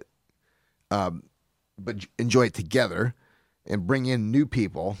enjoy it, but enjoy it together and bring in new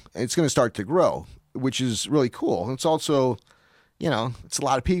people, and it's going to start to grow, which is really cool. It's also, it's a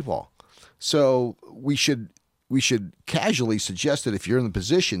lot of people. So we should casually suggest that if you're in the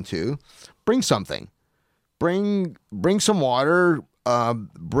position to, bring something. Bring some water,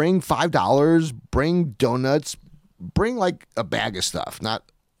 bring $5, bring donuts, bring like a bag of stuff.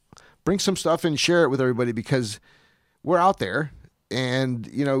 Bring some stuff and share it with everybody, because we're out there, and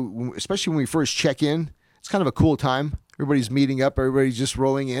especially when we first check in, it's kind of a cool time. Everybody's meeting up, everybody's just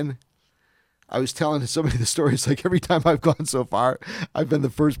rolling in. I was telling somebody the stories, like every time I've gone so far, I've been the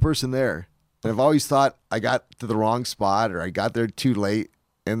first person there. And I've always thought I got to the wrong spot, or I got there too late.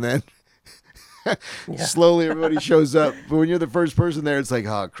 and then slowly everybody shows up. But when you're the first person there, it's like,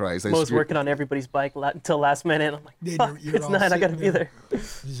 oh Christ! I was working on everybody's bike until last minute. I'm like, fuck, it's 9. I gotta be there.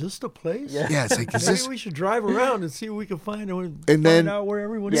 Is this the place? Yeah, it's like, maybe we should drive around and see what we can find find out where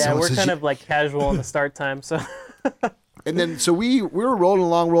everyone is. Yeah, we're kind of like casual on the start time, so. And then so we were rolling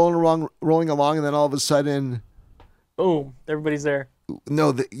along, and then all of a sudden, boom! Everybody's there.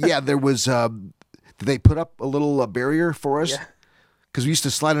 No, there was. Did they put up a little barrier for us? Yeah. Because we used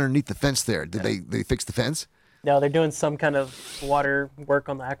to slide underneath the fence there. Did they fix the fence? No, they're doing some kind of water work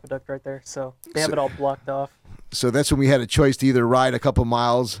on the aqueduct right there, so they have it all blocked off. So that's when we had a choice to either ride a couple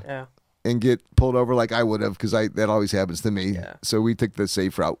miles and get pulled over like I would have, because that always happens to me. Yeah. So we took the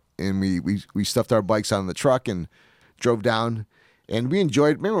safe route, and we stuffed our bikes on the truck and drove down, and we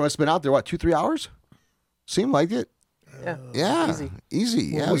enjoyed. Remember, we must have been out there 2-3 hours. Seemed like it. Yeah.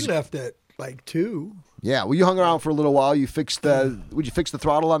 Easy. Well, we left at like 2. Yeah. Well, you hung around for a little while. You fixed. Would you fix the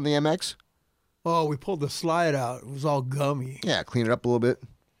throttle on the MX? Oh, we pulled the slide out. It was all gummy. Yeah, clean it up a little bit.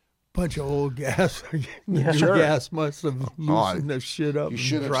 Bunch of old gas. Sure. Gas must have loosened the shit up and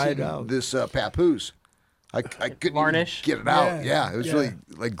dried out. This papoose. I couldn't varnish. Get it out. Yeah, it was really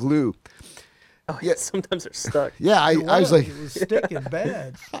like glue. Oh, yeah. Sometimes they're stuck. Yeah, I was like, it was sticking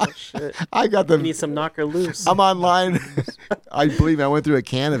bad. Oh shit! I got them. You need some knocker loose. I'm online. I believe me, I went through a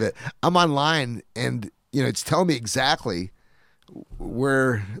can of it. I'm online, and it's telling me exactly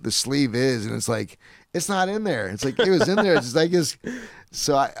where the sleeve is, and it's like it's not in there. It's like it was in there. It's like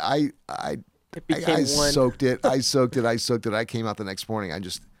so I soaked it. I soaked it. I came out the next morning. I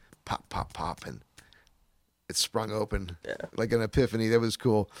just pop, and it sprung open like an epiphany. That was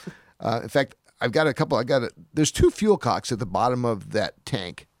cool. In fact, I've got a couple. There's 2 fuel cocks at the bottom of that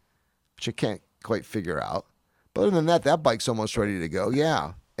tank, which I can't quite figure out. But other than that bike's almost ready to go.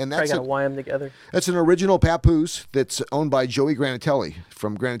 Yeah. And that's got to wire them together. That's an original Papoose that's owned by Joey Granatelli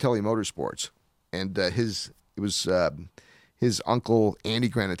from Granatelli Motorsports, and it was his uncle Andy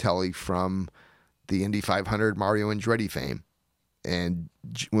Granatelli from the Indy 500 Mario Andretti fame. And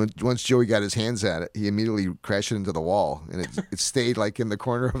once Joey got his hands at it, he immediately crashed it into the wall, and it stayed like in the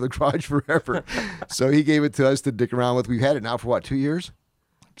corner of the garage forever. So he gave it to us to dick around with. We've had it now for 2 years?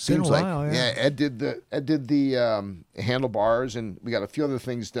 Seems like while, yeah. Ed did the handlebars, and we got a few other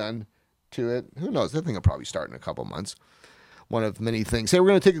things done to it. Who knows? That thing will probably start in a couple months. One of many things. Hey, we're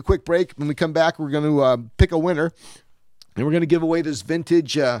going to take a quick break. When we come back, we're going to pick a winner, and we're going to give away this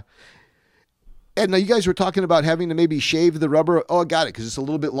vintage. Ed, now you guys were talking about having to maybe shave the rubber. Oh, I got it, because it's a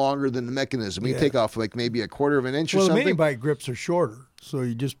little bit longer than the mechanism. We take off like maybe a 1/4 of an inch or something. Well, the mini bike grips are shorter, so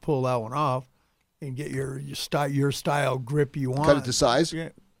you just pull that one off and get your style grip you want. Cut it to size? Yeah.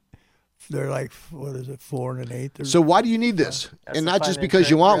 They're like, 4 1/8. So why do you need this? And not just because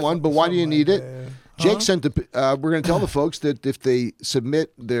you want one, but why do you need it? Jake sent we're going to tell the folks that if they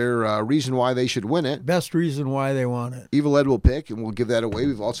submit their reason why they should win it. Best reason why they want it. Evil Ed will pick, and we'll give that away.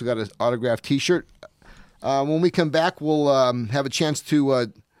 We've also got an autographed T-shirt. When we come back, we'll have a chance to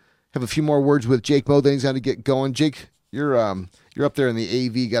have a few more words with Jake Moe. Then he's got to get going. Jake, you're up there in the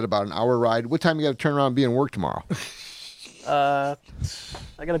AV, got about an hour ride. What time you got to turn around and be in work tomorrow? I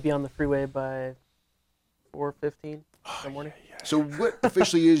got to be on the freeway by 4:15 in the morning. So what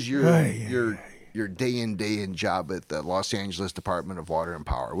officially is your day in job at the Los Angeles Department of Water and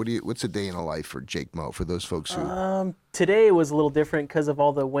Power? What's a day in a life for Jake Moe, for those folks who? Today was a little different because of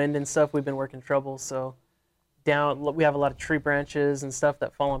all the wind and stuff. We've been working trouble, so we have a lot of tree branches and stuff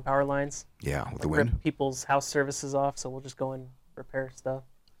that fall on power lines. Yeah, with the wind. Rip people's house services off, so we'll just go and repair stuff.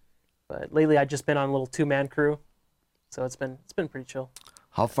 But lately, I've just been on a little 2-man crew, so it's been pretty chill.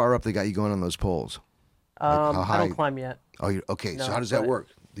 How far up they got you going on those poles? How high? I don't climb yet. Oh, okay. No, so how does that work?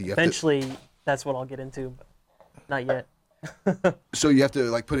 Eventually, that's what I'll get into, but not yet. So you have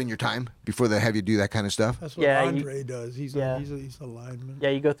to put in your time before they have you do that kind of stuff? That's what Andre does. He's a lineman.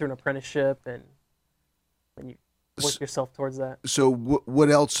 Yeah, you go through an apprenticeship and you work yourself towards that. So what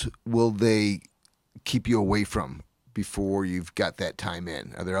else will they keep you away from before you've got that time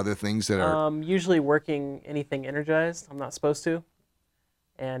in? Are there other things that are... Usually working anything energized. I'm not supposed to.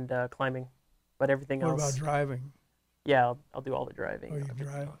 And climbing. But everything else... What about driving? Yeah, I'll do all the driving. Oh, you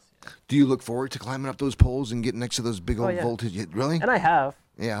drive? Do you look forward to climbing up those poles and getting next to those big old voltage? Really? And I have.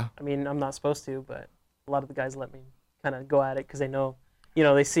 Yeah. I mean, I'm not supposed to, but a lot of the guys let me kind of go at it because they know,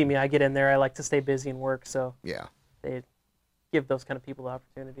 they see me. I get in there. I like to stay busy and work, so yeah, they give those kind of people the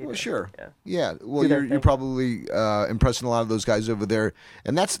opportunity. Well, sure. Yeah. Well, you're probably impressing a lot of those guys over there,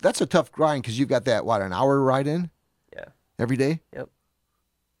 and that's a tough grind because you've got that an hour ride in. Yeah. Every day. Yep.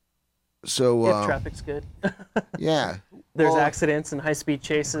 So if traffic's good. Yeah. There's accidents and high-speed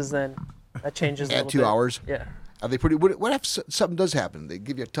chases, then that changes a little bit. 2 hours. Yeah. Are they pretty? What if something does happen? They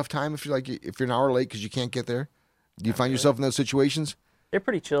give you a tough time if you're an hour late because you can't get there. Do you find yourself in those situations? They're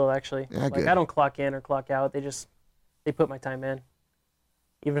pretty chill, actually. Yeah, like good. I don't clock in or clock out. They put my time in.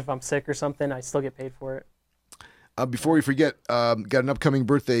 Even if I'm sick or something, I still get paid for it. Before we forget, got an upcoming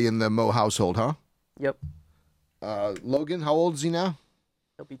birthday in the Mo household, huh? Yep. Logan, how old is he now?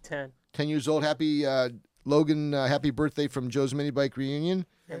 He'll be 10. 10 years old. Happy Logan, happy birthday from Joe's Mini Bike Reunion.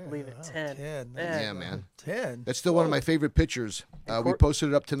 I can't believe it. 10. 10. Yeah, man. 10. That's still one of my favorite pictures. We posted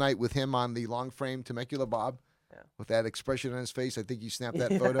it up tonight with him on the long frame Temecula Bob. Yeah. With that expression on his face. I think you snapped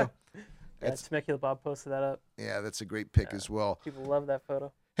that photo. Yeah, Temecula Bob posted that up. Yeah, that's a great pic as well. People love that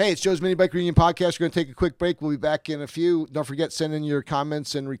photo. Hey, it's Joe's Mini Bike Reunion Podcast. We're going to take a quick break. We'll be back in a few. Don't forget, send in your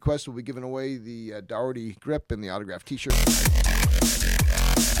comments and requests. We'll be giving away the Dougherty grip and the autographed T-shirt.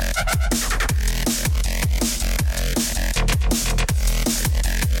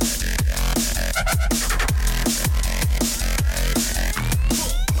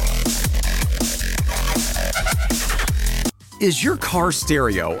 Is your car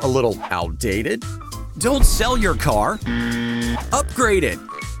stereo a little outdated? Don't sell your car. Upgrade it.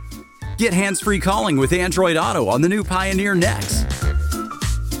 Get hands-free calling with Android Auto on the new Pioneer Next.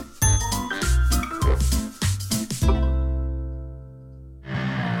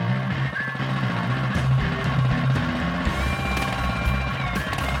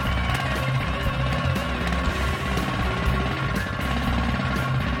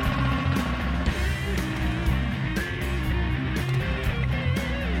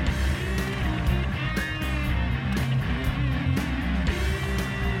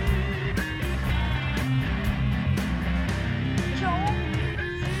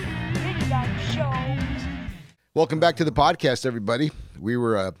 Welcome back to the podcast, everybody. We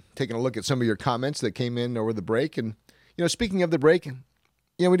were taking a look at some of your comments that came in over the break. And, speaking of the break,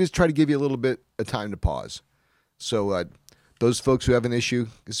 we just try to give you a little bit of time to pause. So those folks who have an issue,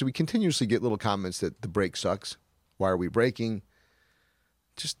 because we continuously get little comments that the break sucks. Why are we breaking?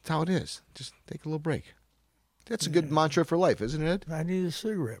 Just how it is. Just take a little break. That's a good mantra for life, isn't it? I need a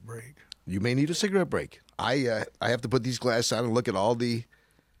cigarette break. You may need a cigarette break. I have to put these glasses on and look at all the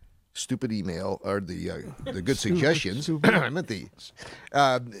stupid email or the good suggestions. I meant these.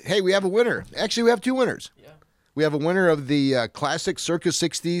 Hey, we have a winner. Actually, we have two winners. Yeah. We have a winner of the classic Circa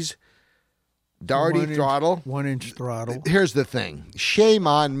 60s Dougherty throttle. 1-inch throttle. Here's the thing. Shame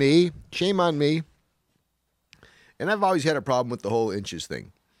on me. Shame on me. And I've always had a problem with the whole inches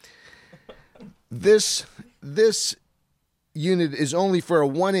thing. This unit is only for a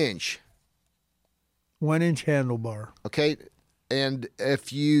 1-inch. 1-inch handlebar. Okay. And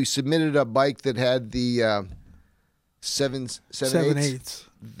if you submitted a bike that had the 7/8,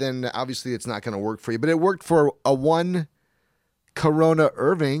 then obviously it's not going to work for you. But it worked for a 1 Corona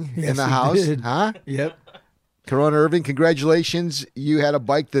Irving in the house. Did. Huh? Yep. Corona Irving, congratulations. You had a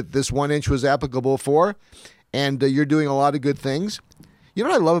bike that this 1-inch was applicable for, and you're doing a lot of good things. You know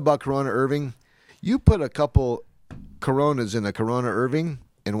what I love about Corona Irving? You put a couple Coronas in a Corona Irving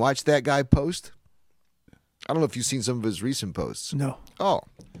and watch that guy post. I don't know if you've seen some of his recent posts. No. Oh,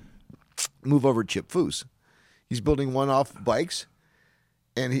 move over Chip Foose. He's building one-off bikes,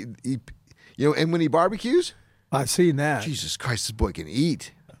 and he and when he barbecues, I've seen that. Jesus Christ, this boy can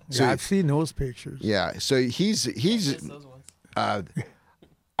eat. So, yeah, I've seen those pictures. Yeah, so he's. I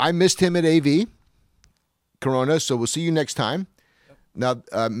missed him at AV Corona, so we'll see you next time. Now,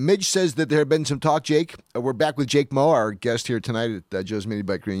 Midge says that there have been some talk, Jake. We're back with Jake Moe, our guest here tonight at Joe's Mini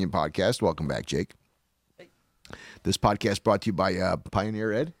Bike Reunion Podcast. Welcome back, Jake. This podcast brought to you by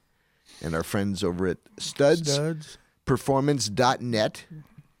Pioneer Ed and our friends over at StudsPerformance.net. You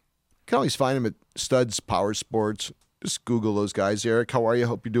can always find them at Studs Power Sports. Just Google those guys. Eric, how are you?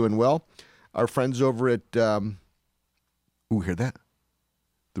 Hope you're doing well. Our friends over at, hear that?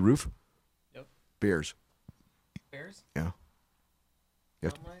 The roof? Yep. Bears. Bears? Yeah.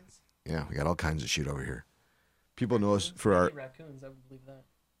 Yeah, we got all kinds of shit over here. People know us for our raccoons. I would believe that.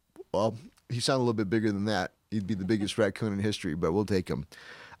 Well, he sounded a little bit bigger than that. He'd be the biggest raccoon in history, but we'll take him.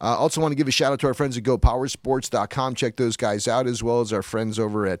 Also want to give a shout out to our friends at GoPowersports.com. Check those guys out, as well as our friends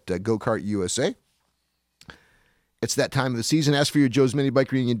over at Go-Kart USA. It's that time of the season. Ask for your Joe's Mini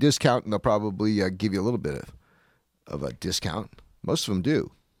Bike Reunion discount, and they'll probably give you a little bit of a discount. Most of them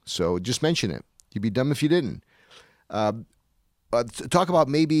do. So just mention it. You'd be dumb if you didn't. Talk about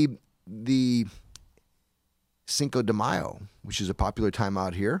maybe the Cinco de Mayo, which is a popular time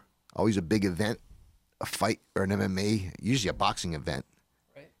out here. Always a big event, a fight or an MMA, usually a boxing event.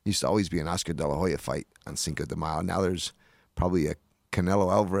 Right. Used to always be an Oscar De La Hoya fight on Cinco de Mayo. Now there's probably a Canelo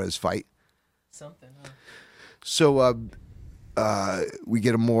Alvarez fight. Something, huh? So we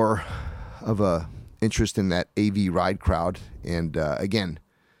get a more of a interest in that AV ride crowd. And again,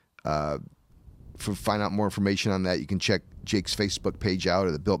 find out more information on that, you can check Jake's Facebook page out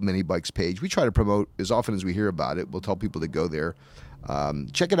or the Built Mini Bikes page. We try to promote as often as we hear about it. We'll tell people to go there.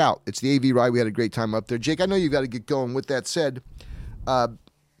 Check it out. It's the AV ride. We had a great time up there. Jake, I know you've got to get going. With that said,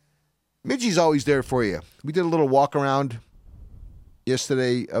 Midgie's always there for you. We did a little walk around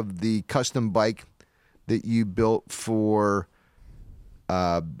yesterday of the custom bike that you built for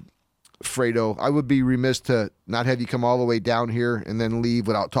Fredo. I would be remiss to not have you come all the way down here and then leave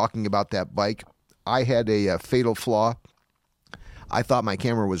without talking about that bike. I had a fatal flaw. I thought my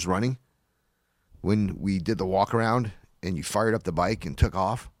camera was running when we did the walk around and you fired up the bike and took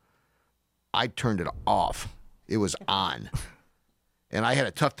off. I turned it off. It was on. And I had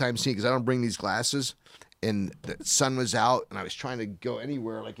a tough time seeing because I don't bring these glasses. And the sun was out and I was trying to go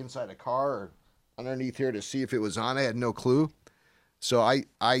anywhere, like inside a car or underneath here to see if it was on. I had no clue. So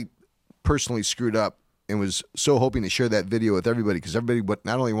I personally screwed up and was so hoping to share that video with everybody because everybody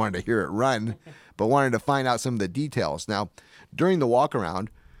not only wanted to hear it run, but wanted to find out some of the details. Now, during the walk around,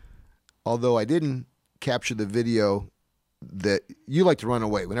 although I didn't capture the video, that you like to run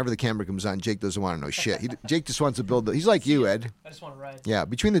away. Whenever the camera comes on, Jake doesn't want to know shit. Jake just wants to build he's like you, Ed. I just want to ride. Yeah,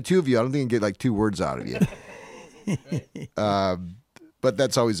 between the two of you, I don't think you can get like 2 words out of you. But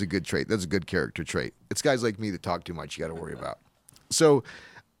that's always a good trait. That's a good character trait. It's guys like me that talk too much you got to worry about. So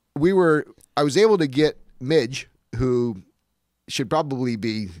I was able to get Midge, who should probably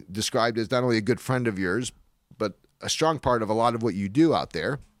be described as not only a good friend of yours, but a strong part of a lot of what you do out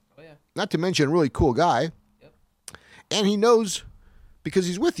there. Oh, yeah. Not to mention a really cool guy. Yep. And he knows, because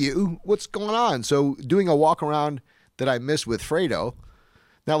he's with you, what's going on. So doing a walk around that I missed with Fredo,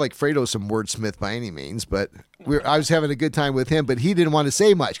 not like Fredo's some wordsmith by any means, but I was having a good time with him, but he didn't want to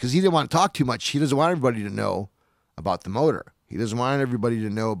say much because he didn't want to talk too much. He doesn't want everybody to know about the motor. He doesn't want everybody to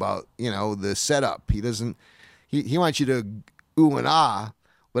know about, the setup. He doesn't, he wants you to ooh and ah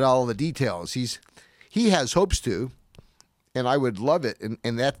with all the details. He has hopes to, and I would love it.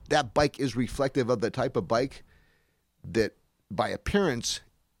 And that bike is reflective of the type of bike that by appearance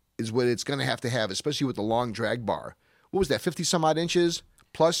is what it's going to have, especially with the long drag bar. What was that, 50 some odd inches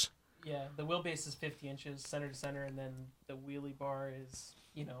plus? Yeah, the wheelbase is 50 inches center to center, and then the wheelie bar is,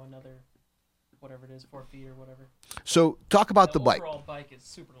 another, whatever it is, 4 feet or whatever. So talk about the bike. The overall bike is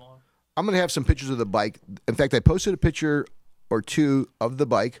super long. I'm going to have some pictures of the bike. In fact, I posted a picture or 2 of the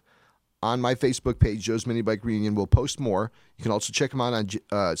bike on my Facebook page, Joe's Mini Bike Reunion. We'll post more. You can also check them out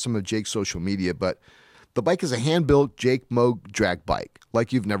on some of Jake's social media. But the bike is a hand-built Jake Moog drag bike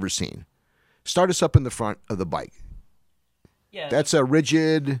like you've never seen. Start us up in the front of the bike. Yeah, that's a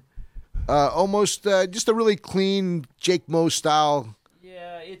rigid, almost just a really clean Jake Moog style.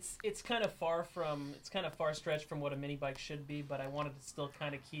 Yeah, it's kind of far stretched from what a mini bike should be, but I wanted to still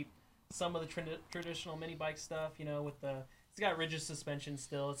kind of keep some of the traditional mini bike stuff, it's got rigid suspension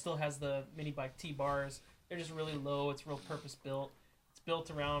still. It still has the mini bike T-bars. They're just really low. It's real purpose built. It's built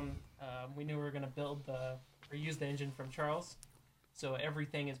around, we knew we were going to use the engine from Charles. So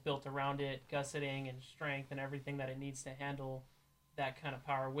everything is built around it, gusseting and strength and everything that it needs to handle that kind of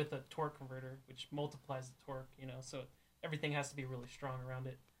power with a torque converter, which multiplies the torque, so everything has to be really strong around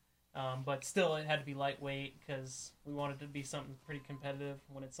it. But still, it had to be lightweight because we wanted it to be something pretty competitive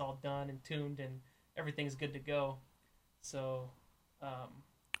when it's all done and tuned and everything's good to go. So,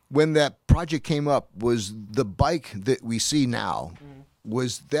 when that project came up, was the bike that we see now,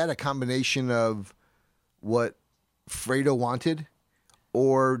 was that a combination of what Fredo wanted?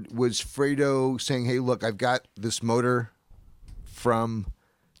 Or was Fredo saying, hey, look, I've got this motor from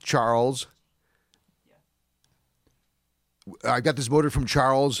Charles. I got this motor from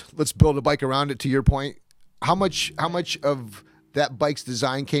Charles. Let's build a bike around it, to your point. How much of that bike's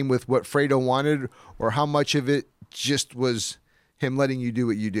design came with what Fredo wanted, or how much of it just was him letting you do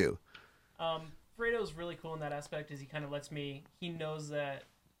what you do? Fredo's really cool in that aspect, is he kind of lets me, he knows that,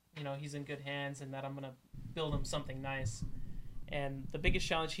 he's in good hands and that I'm going to build him something nice. And the biggest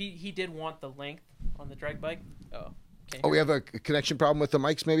challenge, he did want the length on the drag bike. Oh, okay. Oh, we have a connection problem with the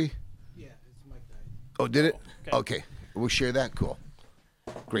mics, maybe? Yeah, it's mic died. Oh, did it? Okay. We'll share that. Cool.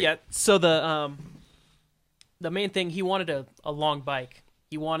 Great. Yeah, so the main thing, he wanted a long bike.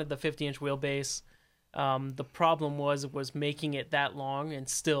 He wanted the 50-inch wheelbase. The problem was making it that long and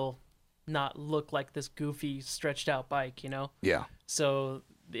still not look like this goofy, stretched-out bike, Yeah. So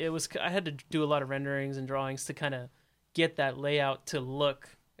I had to do a lot of renderings and drawings to kind of get that layout to look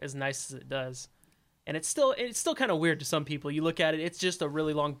as nice as it does. And it's still kind of weird to some people. You look at it, it's just a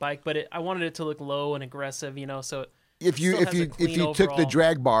really long bike, but I wanted it to look low and aggressive, so if you took the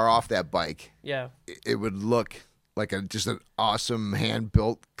drag bar off that bike, yeah, it would look like just an awesome hand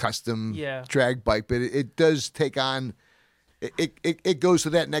built custom Yeah. drag bike, but it does take on. It goes to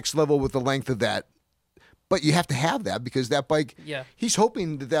that next level with the length of that. But you have to have that because that bike. Yeah. He's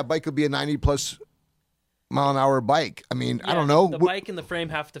hoping that bike could be a 90+ mile an hour bike. I mean, I Yeah, don't know. The bike and the frame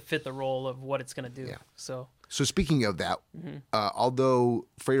have to fit the role of what it's going to do. Yeah. So speaking of that, although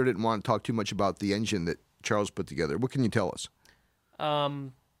Fredo didn't want to talk too much about the engine that Charles put together, what can you tell us?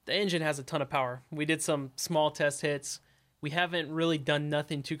 the engine has a ton of power. We did some small test hits. We haven't really done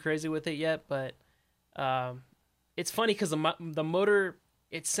nothing too crazy with it yet, but it's funny because the motor,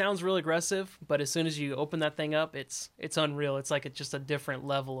 it sounds real aggressive, but as soon as you open that thing up, it's unreal. It's like just a different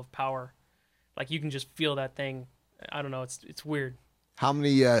level of power. Like you can just feel that thing. I don't know. It's weird. How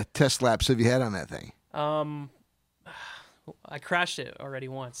many test laps have you had on that thing? I crashed it already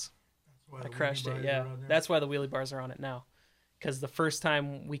once. I crashed it. Yeah, that's why the wheelie bars are on it now. Because the first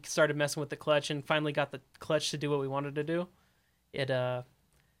time we started messing with the clutch and finally got the clutch to do what we wanted to do, we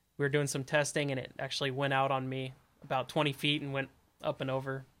were doing some testing and it actually went out on me about 20 feet and went up and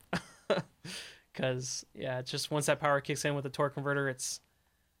over. Because it's just once that power kicks in with the torque converter, it's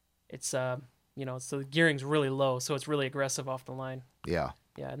so the gearing's really low, so it's really aggressive off the line. Yeah.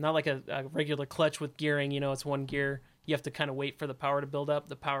 Yeah, not like a regular clutch with gearing. It's one gear. You have to kind of wait for the power to build up.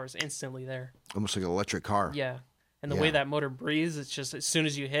 The power is instantly there. Almost like an electric car. Yeah. And the way that motor breathes, it's just as soon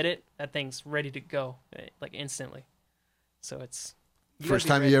as you hit it, that thing's ready to go, like instantly. So it's... First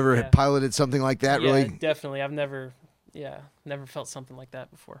time you ever had piloted something like that, really? Yeah, definitely. I've never felt something like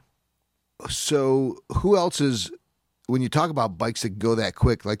that before. So who else is... When you talk about bikes that go that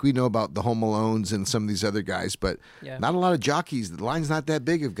quick, like we know about the Home Alones and some of these other guys, but not a lot of jockeys. The line's not that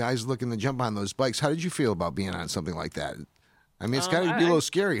big of guys looking to jump on those bikes. How did you feel about being on something like that? I mean, it's got to be a little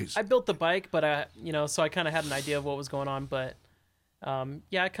scary. I built the bike, but so I kind of had an idea of what was going on. But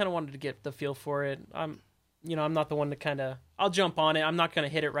I kind of wanted to get the feel for it. I'm not the one to I'll jump on it. I'm not going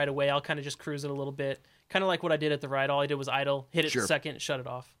to hit it right away. I'll kind of just cruise it a little bit, kind of like what I did at the ride. All I did was idle, hit it second, shut it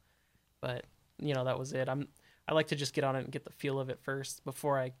off. But that was it. I like to just get on it and get the feel of it first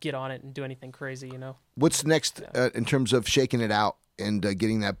before I get on it and do anything crazy, What's next in terms of shaking it out and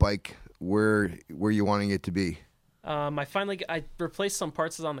getting that bike where you're wanting it to be? I replaced some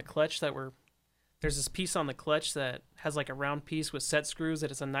parts on the clutch there's this piece on the clutch that has like a round piece with set screws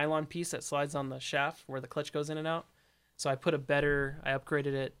that it's a nylon piece that slides on the shaft where the clutch goes in and out. So I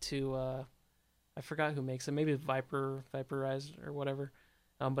upgraded it to, I forgot who makes it, maybe Vaporized or whatever.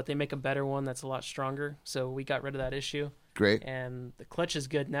 But they make a better one that's a lot stronger. So we got rid of that issue. Great. And the clutch is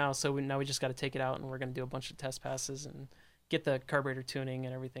good now. So now we just got to take it out and we're going to do a bunch of test passes and get the carburetor tuning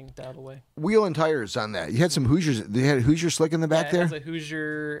and everything dialed away. Wheel and tires on that. You had some Hoosiers. They had Hoosier slick in the back there? It has a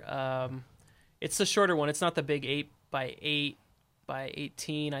Hoosier. It's the shorter one. It's not the big 8x8 by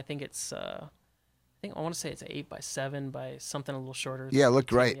 18. I think it's, I want to say it's an 8x7 by something a little shorter. Yeah, it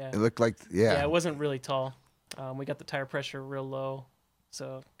looked 18, right. Yeah. It looked like, Yeah, it wasn't really tall. We got the tire pressure real low,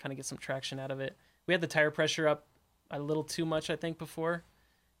 so kind of get some traction out of it. We had the tire pressure up a little too much, I think, before,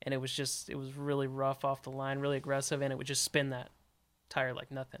 and it was really rough off the line, really aggressive, and it would just spin that tire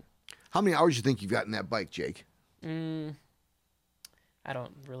like nothing. How many hours do you think you've got in that bike, Jake? I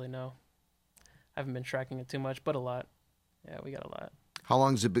don't really know. I haven't been tracking it too much, but a lot. Yeah, we got a lot. How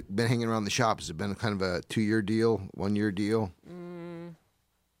long has it been hanging around the shop? Has it been kind of a 2-year deal, 1-year deal?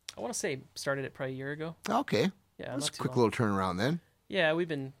 I want to say started it probably a year ago. Okay. Yeah, that's a quick little turnaround then. Yeah,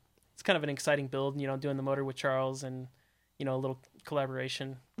 it's kind of an exciting build, doing the motor with Charles and, a little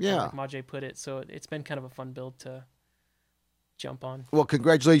collaboration. Yeah. Like Majay put it. So it's been kind of a fun build to jump on. Well,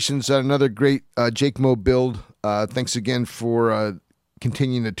 congratulations on another great Jake Mo build. Thanks again for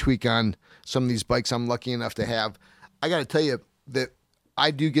continuing to tweak on some of these bikes I'm lucky enough to have. I got to tell you that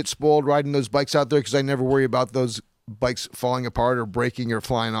I do get spoiled riding those bikes out there because I never worry about those bikes falling apart or breaking or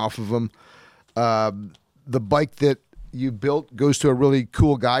flying off of them. The bike that you built goes to a really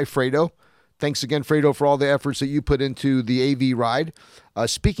cool guy, Fredo. Thanks again, Fredo, for all the efforts that you put into the AV ride.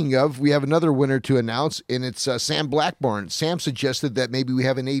 Speaking of, we have another winner to announce, and it's Sam Blackburn. Sam suggested that maybe we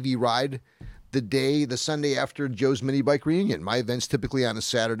have an AV ride the Sunday after Joe's Mini Bike Reunion. My event's typically on a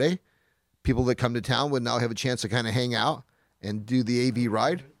Saturday. People that come to town would now have a chance to kind of hang out and do the AV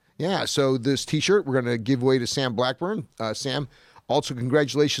ride. Yeah, so this T-shirt we're going to give away to Sam Blackburn. Sam, also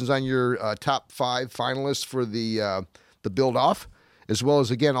congratulations on your top 5 finalists for the build-off, as well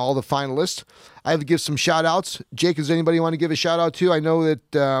as, again, all the finalists. I have to give some shout-outs. Jake, does anybody want to give a shout-out to? I know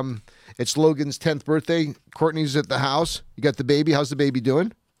that it's Logan's 10th birthday. Courtney's at the house. You got the baby. How's the baby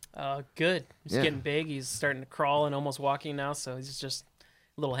doing? Good. He's getting big. He's starting to crawl and almost walking now, so he's just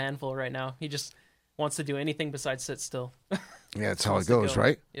a little handful right now. He just wants to do anything besides sit still. Yeah, that's how it goes,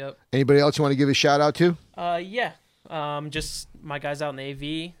 right? Yep. Anybody else you want to give a shout-out to? Yeah. Just my guys out in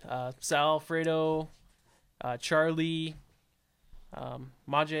the AV. Sal, Fredo, Charlie,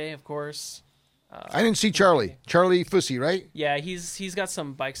 Maje, of course. I didn't see Charlie. Charlie Fussy, right? Yeah, he's got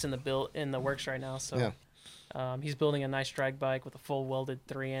some bikes in the works right now. So he's building a nice drag bike with a full welded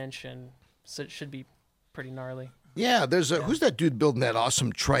 3-inch, and so it should be pretty gnarly. Yeah, who's that dude building that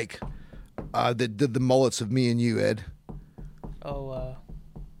awesome trike that did the mullets of me and you, Ed? Oh,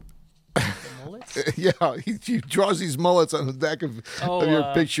 the mullets? Yeah, he draws these mullets on the back of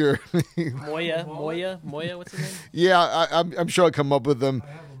your picture. Moya, what's his name? Yeah, I'm sure I'll come up with them.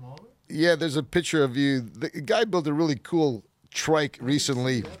 Yeah, there's a picture of you. The guy built a really cool trike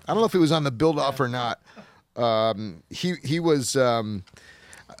recently. I don't know if it was on the build off or not. He was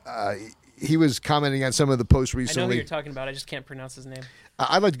commenting on some of the posts recently. I know who you're talking about. I just can't pronounce his name.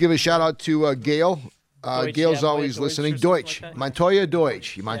 I'd like to give a shout out to Gail. Deutsch, Gail's yeah, always Deutsch listening. or something Deutsch. like that. Montoya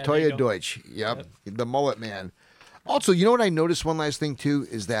Deutsch. Montoya go. Deutsch. Yep. The mullet man. Also, you know what I noticed one last thing too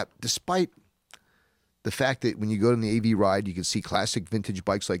is that despite the fact that when you go on the AV ride, you can see classic vintage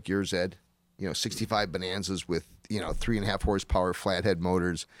bikes like yours, Ed, 65 Bonanzas with, 3.5 horsepower flathead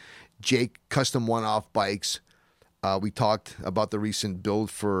motors, Jake custom one-off bikes. We talked about the recent build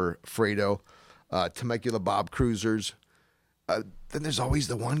for Fredo, Temecula Bob Cruisers. Then there's always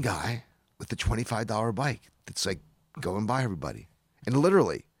the one guy with the $25 bike that's like going by everybody. And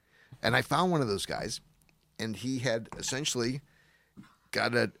literally. And I found one of those guys, and he had essentially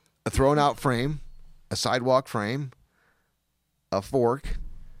got a thrown out frame, a sidewalk frame, a fork,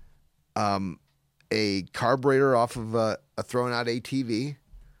 a carburetor off of a thrown out ATV,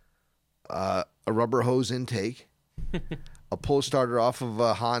 a rubber hose intake, a pull starter off of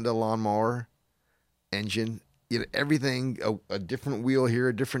a Honda lawnmower engine, everything, a different wheel here,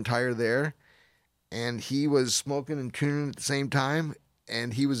 a different tire there. And he was smoking and tuning at the same time.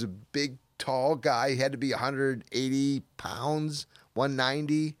 And he was a big, tall guy. He had to be 180 pounds,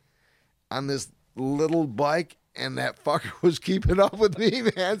 190 on this little bike. And that fucker was keeping up with me,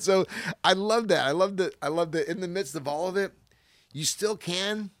 man. So I love that. I love that in the midst of all of it, you still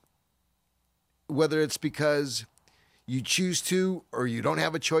can, whether it's because you choose to or you don't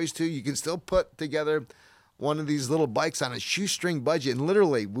have a choice to, you can still put together one of these little bikes on a shoestring budget. And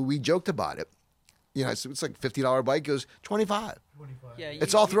literally, we joked about it. It's like $50 bike goes $25. Yeah,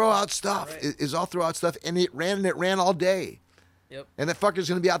 it's all throwout stuff. Right. It's all throwout stuff, and it ran all day. Yep. And that fucker's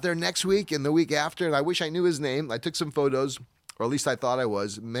going to be out there next week and the week after. And I wish I knew his name. I took some photos, or at least I thought I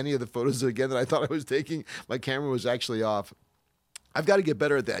was. Many of the photos again that I thought I was taking, my camera was actually off. I've got to get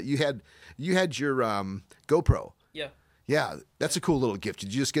better at that. You had your GoPro. Yeah. Yeah, that's a cool little gift.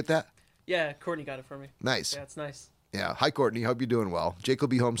 Did you just get that? Yeah, Courtney got it for me. Nice. Yeah, it's nice. Yeah. Hi, Courtney. Hope you're doing well. Jake will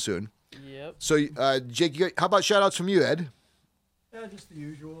be home soon. Yep. So, Jake, how about shout outs from you, Ed? Yeah, just the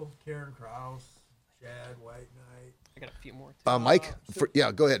usual. Karen Kraus, Chad, White Knight. I got a few more. Too. Mike?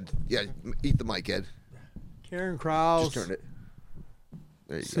 Go ahead. Yeah, eat the mic, Ed. Karen Kraus. Just turn it.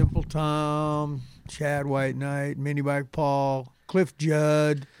 There you Simple go. Tom, Chad White Knight, Mini Bike Paul, Cliff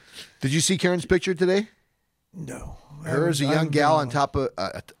Judd. Did you see Karen's picture today? No. Her as a young gal on top of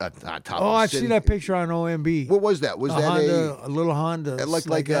I've seen that picture on OMB. What was that? Was that Honda, a little Honda? It looked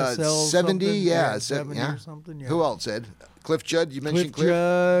like a 70, yeah, 70 yeah. or something. Yeah. Who else, Ed? Cliff Judd. You mentioned Cliff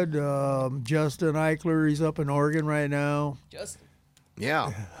Judd, Justin Eichler. He's up in Oregon right now. Justin.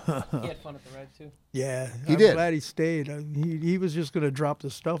 Yeah. He had fun at the ride too. Yeah, he did. I'm glad he stayed. He was just going to drop the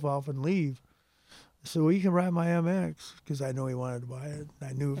stuff off and leave. So he can ride my MX because I know he wanted to buy it.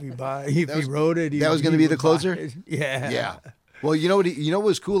 I knew if he rode it, that was going to be the closer. Yeah, yeah. Well, what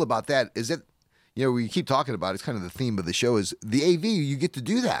was cool about that is that we keep talking about. It's kind of the theme of the show is the AV. You get to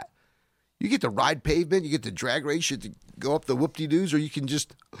do that. You get to ride pavement. You get to drag race. You get to go up the whoop-de-doos, or you can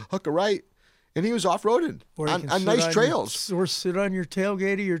just hook a right. And he was off-roading on nice trails. Or sit on your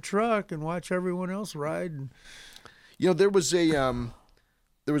tailgate of your truck and watch everyone else ride. And...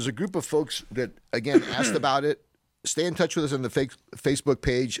 there was a group of folks that, again, asked about it. Stay in touch with us on the Facebook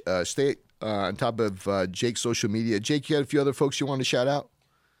page. Stay on top of Jake's social media. Jake, you had a few other folks you want to shout out?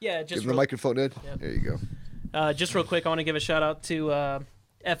 Yeah, just give them the microphone, Ed. Yep. There you go. Just real quick, I want to give a shout out to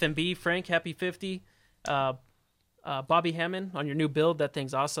FMB, Frank, happy 50. Bobby Hammond on your new build. That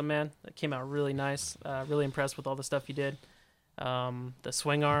thing's awesome, man. That came out really nice. Really impressed with all the stuff you did. The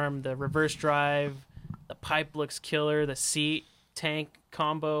swing arm, the reverse drive, the pipe looks killer. The seat, tank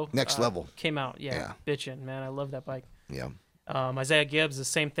combo. Next level. Came out, bitchin', man. I love that bike. Yeah. Isaiah Gibbs, the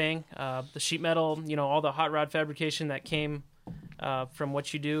same thing. The sheet metal, all the hot rod fabrication that came from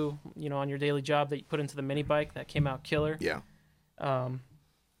what you do, on your daily job that you put into the mini bike, that came out killer. Yeah.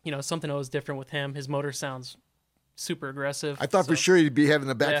 Something always different with him. His motor sounds super aggressive. I thought for sure you'd be having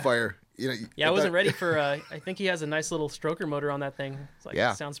the backfire. I wasn't ready for. I think he has a nice little stroker motor on that thing. It's like,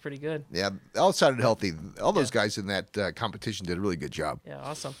 it sounds pretty good. Yeah, all sounded healthy. All those guys in that competition did a really good job. Yeah,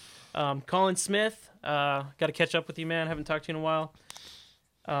 awesome. Colin Smith, got to catch up with you, man. Haven't talked to you in a while.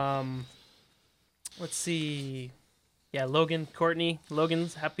 Let's see. Yeah, Logan, Courtney.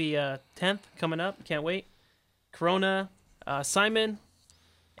 Logan's happy 10th coming up. Can't wait. Corona, Simon,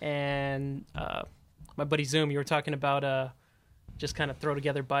 and my buddy Zoom. You were talking about just kind of throw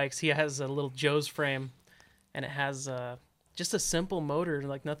together bikes. He has a little Joe's frame, and it has just a simple motor,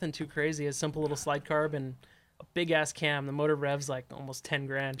 like nothing too crazy. A simple little slide carb and a big ass cam. The motor revs like almost 10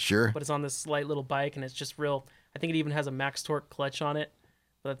 grand. Sure. But it's on this light little bike, and it's just real. I think it even has a max torque clutch on it.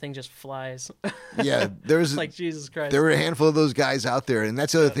 But that thing just flies. Yeah, there's like Jesus Christ. There were a handful of those guys out there, and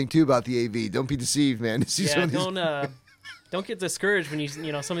that's the other thing too about the AV. Don't be deceived, man. Don't get discouraged when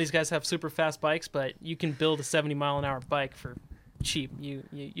some of these guys have super fast bikes, but you can build a 70-mile-an-hour bike for cheap.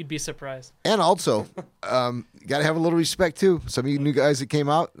 You'd be surprised. And also, got to have a little respect too. Some of you new guys that came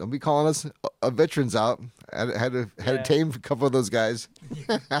out, don't be calling us veterans out. I had to tame a couple of those guys.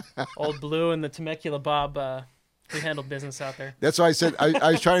 Old Blue and the Temecula Bob. We handled business out there. That's why I said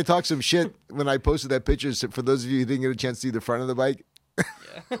I was trying to talk some shit when I posted that picture. So for those of you who didn't get a chance to see the front of the bike,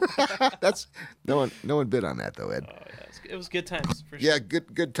 that's no one bid on that though, Ed. Oh, yeah. It was good times. For sure. Yeah,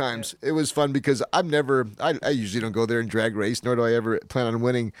 good times. Yeah. It was fun because I usually don't go there and drag race, nor do I ever plan on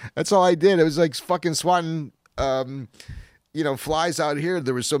winning. That's all I did. It was like fucking swatting, flies out here.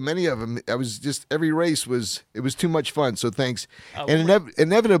 There were so many of them. I was just every race was too much fun. So thanks. And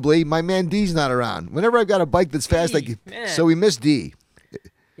inevitably, my man D's not around. Whenever I've got a bike that's fast, so we miss D.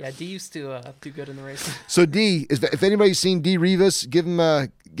 Yeah, D used to do good in the race. So D, if anybody's seen D Rivas, give him a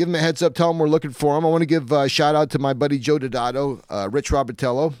heads up. Tell him we're looking for him. I want to give a shout out to my buddy Joe Dodato, Rich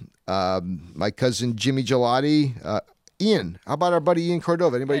Robertello, my cousin Jimmy Gelati, Ian. How about our buddy Ian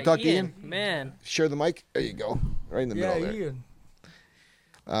Cordova? Anybody talk to Ian? Man. Share the mic. There you go. Right in the middle there. Ian.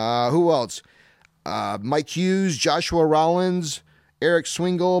 Who else? Mike Hughes, Joshua Rollins, Eric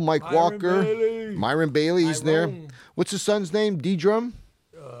Swingle, Mike Walker, Myron Bailey. He's there. What's his son's name? D-Drum?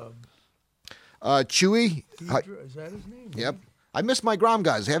 Chewy. Is that his name? Yep. I miss my Grom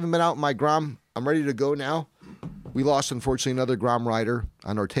guys. I haven't been out in my Grom. I'm ready to go now. We lost, unfortunately, another Grom rider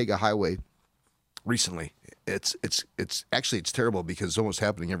on Ortega Highway recently. It's terrible because it's almost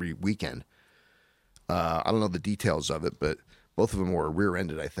happening every weekend. I don't know the details of it, but both of them were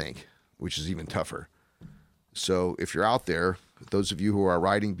rear-ended, I think, which is even tougher. So if you're out there, those of you who are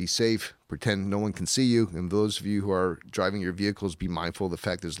riding, be safe. Pretend no one can see you. And those of you who are driving your vehicles, be mindful of the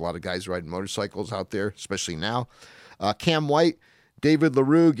fact there's a lot of guys riding motorcycles out there, especially now. Cam White, David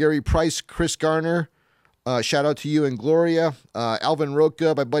LaRue, Gary Price, Chris Garner. Shout out to you and Gloria. Alvin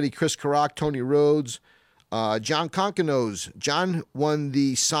Roca, my buddy Chris Karak, Tony Rhodes. John Concanos. John won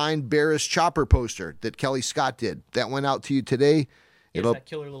the signed Barris chopper poster that Kelly Scott did. That went out to you today. Here's that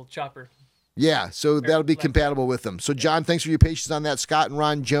killer little chopper. Yeah, so that'll be compatible with them. So, John, thanks for your patience on that. Scott and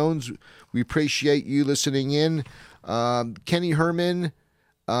Ron Jones, we appreciate you listening in. Kenny Herman.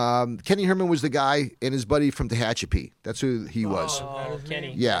 Kenny Herman was the guy and his buddy from Tehachapi. That's who he was. Oh,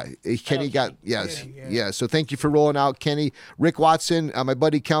 Kenny. Yeah, Kenny got, yes. Yeah, so thank you for rolling out, Kenny. Rick Watson, my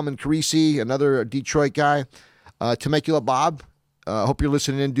buddy Calvin Carisi, another Detroit guy. Temecula Bob. Hope you're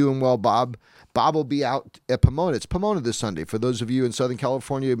listening in, doing well, Bob. Bob will be out at Pomona. It's Pomona this Sunday. For those of you in Southern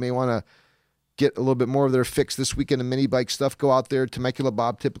California who may want to get a little bit more of their fix this weekend of mini bike stuff, go out there. Temecula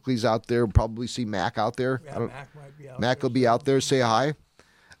Bob typically is out there. We'll probably see Mac out there. Yeah, Mac might be out Mac will be out there. Say hi.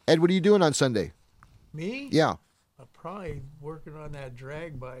 Ed, what are you doing on Sunday? Me? Yeah. I'm probably working on that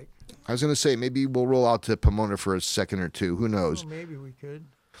drag bike. I was going to say, maybe we'll roll out to Pomona for a second or two. Who knows? Oh, maybe we could.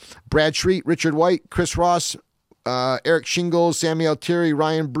 Brad Treat, Richard White, Chris Ross, Eric Shingles, Samuel Terry,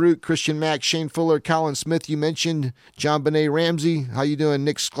 Ryan Brute, Christian Mack, Shane Fuller, Colin Smith, you mentioned, John Benet Ramsey. How you doing?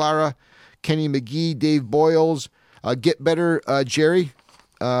 Nick Sklara, Kenny McGee, Dave Boyles, Get Better, Jerry.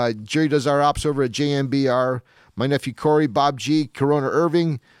 Jerry does our ops over at JMBR. My nephew Corey, Bob G, Corona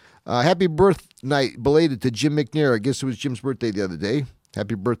Irving. Happy birth night belated to Jim McNair. I guess it was Jim's birthday the other day.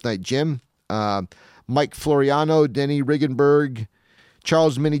 Happy birth night, Jim. Mike Floriano, Denny Riggenberg,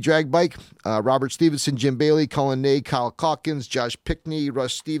 Charles Mini Drag Bike, Robert Stevenson, Jim Bailey, Colin Ney, Kyle Calkins, Josh Pickney,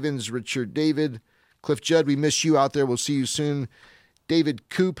 Russ Stevens, Richard David, Cliff Judd. We miss you out there. We'll see you soon. David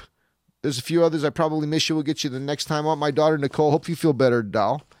Coop. There's a few others I probably miss you. We'll get you the next time out. My daughter, Nicole. Hope you feel better,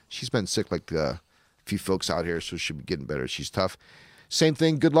 doll. She's been sick like a few folks out here, so she'll be getting better. She's tough. Same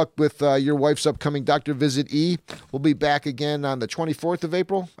thing. Good luck with your wife's upcoming doctor visit, E. We'll be back again on the 24th of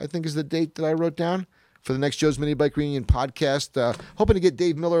April, I think is the date that I wrote down, for the next Joe's Mini Bike Reunion podcast. Hoping to get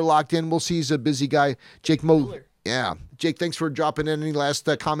Dave Miller locked in. We'll see. He's a busy guy. Jake Mo. Yeah. Jake, thanks for dropping in. Any last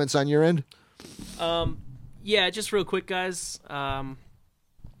comments on your end? Yeah, just real quick, guys.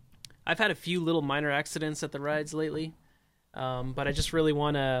 I've had a few little minor accidents at the rides lately, but I just really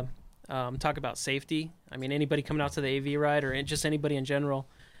want to talk about safety. I mean, anybody coming out to the AV ride or just anybody in general,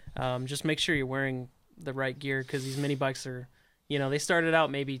 just make sure you're wearing the right gear, because these mini bikes are, they started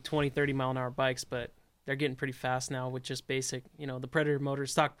out maybe 20, 30 mile an hour bikes, but they're getting pretty fast now with just basic, the Predator motor,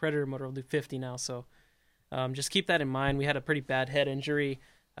 stock Predator motor will do 50 now. So just keep that in mind. We had a pretty bad head injury,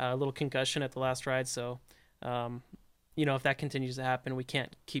 a little concussion at the last ride. So, if that continues to happen, we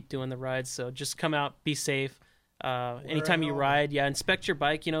can't keep doing the rides. So just come out, be safe. Anytime you ride, inspect your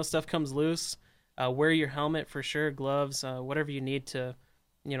bike, stuff comes loose. Wear your helmet for sure, gloves, whatever you need to,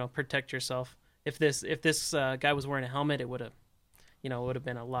 protect yourself. If this guy was wearing a helmet, it would have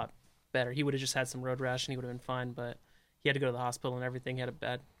been a lot better. He would have just had some road rash and he would have been fine, but he had to go to the hospital and everything. He had a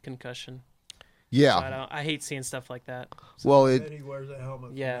bad concussion. Yeah. So I hate seeing stuff like that. So well, he wears a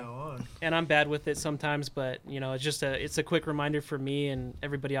helmet from now on. And I'm bad with it sometimes, but it's just a quick reminder for me and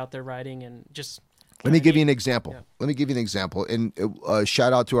everybody out there riding, and just. Let me give you an example. And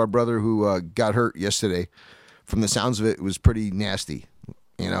shout out to our brother who got hurt yesterday. From the sounds of it, it was pretty nasty.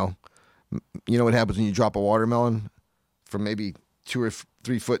 You know what happens when you drop a watermelon from maybe 2 or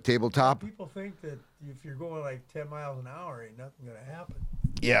 3 foot tabletop? People think that if you're going like 10 miles an hour, ain't nothing going to happen.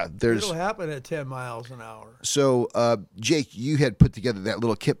 Yeah, it'll happen at 10 miles an hour. So, Jake, you had put together that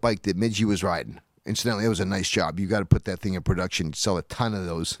little kit bike that Midgie was riding. Incidentally, it was a nice job. You got to put that thing in production. Sell a ton of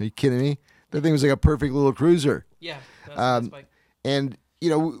those. Are you kidding me? That thing was like a perfect little cruiser. Yeah, that's a nice bike. And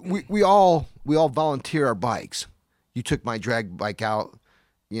we all volunteer our bikes. You took my drag bike out.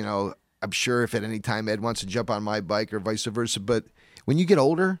 I'm sure if at any time Ed wants to jump on my bike or vice versa. But when you get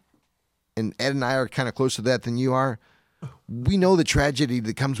older, and Ed and I are kind of closer to that than you are, we know the tragedy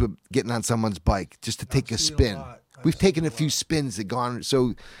that comes with getting on someone's bike just to take a spin. We've taken a few spins that gone.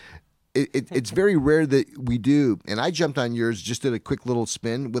 So it's very rare that we do. And I jumped on yours, just did a quick little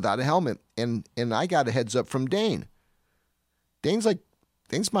spin without a helmet. And I got a heads up from Dane. Dane's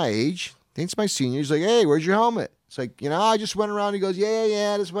my age. Dane's my senior. He's like, hey, where's your helmet? It's like, I just went around. He goes,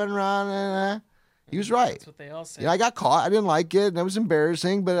 yeah, I just went around. He was right. That's what they all say. I got caught. I didn't like it. And it was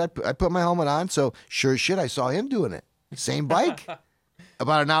embarrassing, but I put my helmet on. So sure as shit, I saw him doing it. Same bike.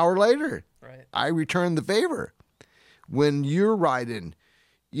 About an hour later, right. I returned the favor. When you're riding,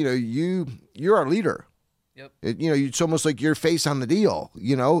 you're our leader. Yep. It's almost like your face on the deal,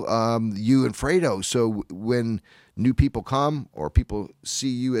 you and Fredo. So when new people come or people see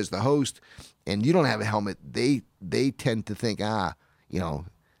you as the host and you don't have a helmet, they tend to think, man,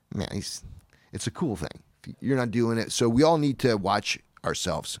 it's a cool thing. You're not doing it. So we all need to watch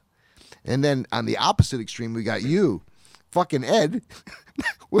ourselves. And then on the opposite extreme, we got you, fucking Ed.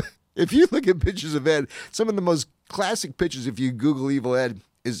 If you look at pictures of Ed, some of the most classic pictures, if you Google Evil Ed,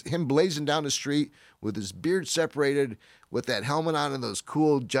 is him blazing down the street with his beard separated, with that helmet on and those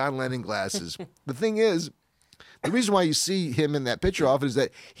cool John Lennon glasses. The thing is, the reason why you see him in that picture often is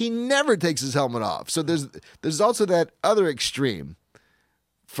that he never takes his helmet off. So there's also that other extreme,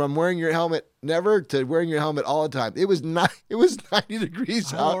 from wearing your helmet never to wearing your helmet all the time. It was 90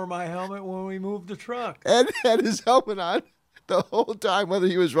 degrees out. I wore my helmet when we moved the truck. Ed had his helmet on the whole time, whether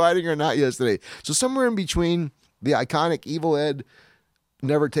he was riding or not yesterday. So somewhere in between the iconic Evil Ed,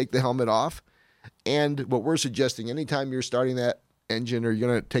 never take the helmet off, and what we're suggesting, anytime you're starting that engine or you're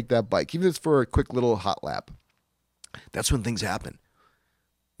going to take that bike, even if it's for a quick little hot lap, that's when things happen.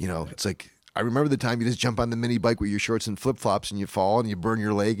 It's like, I remember the time you just jump on the mini bike with your shorts and flip-flops and you fall and you burn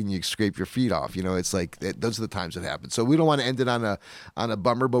your leg and you scrape your feet off. It's like, those are the times that happen. So we don't want to end it on a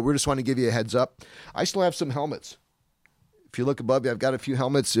bummer, but we just want to give you a heads up. I still have some helmets. If you look above you, I've got a few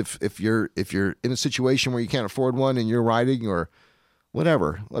helmets. If you're in a situation where you can't afford one and you're riding or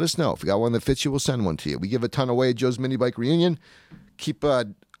whatever, let us know. If we got one that fits you, we'll send one to you. We give a ton away at Joe's Mini Bike Reunion. Keep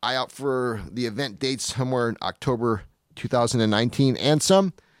an eye out for the event dates somewhere in October 2019 and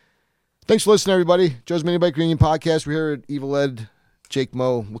some. Thanks for listening, everybody. Joe's Mini Bike Reunion Podcast. We're here at Evil Ed, Jake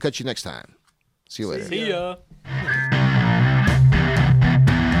Moe. We'll catch you next time. See you later. See ya.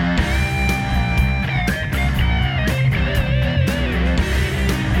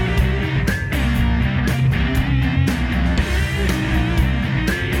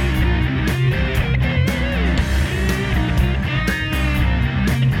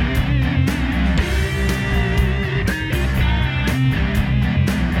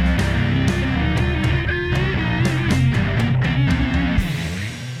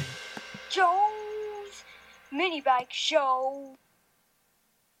 Mini Bike Show.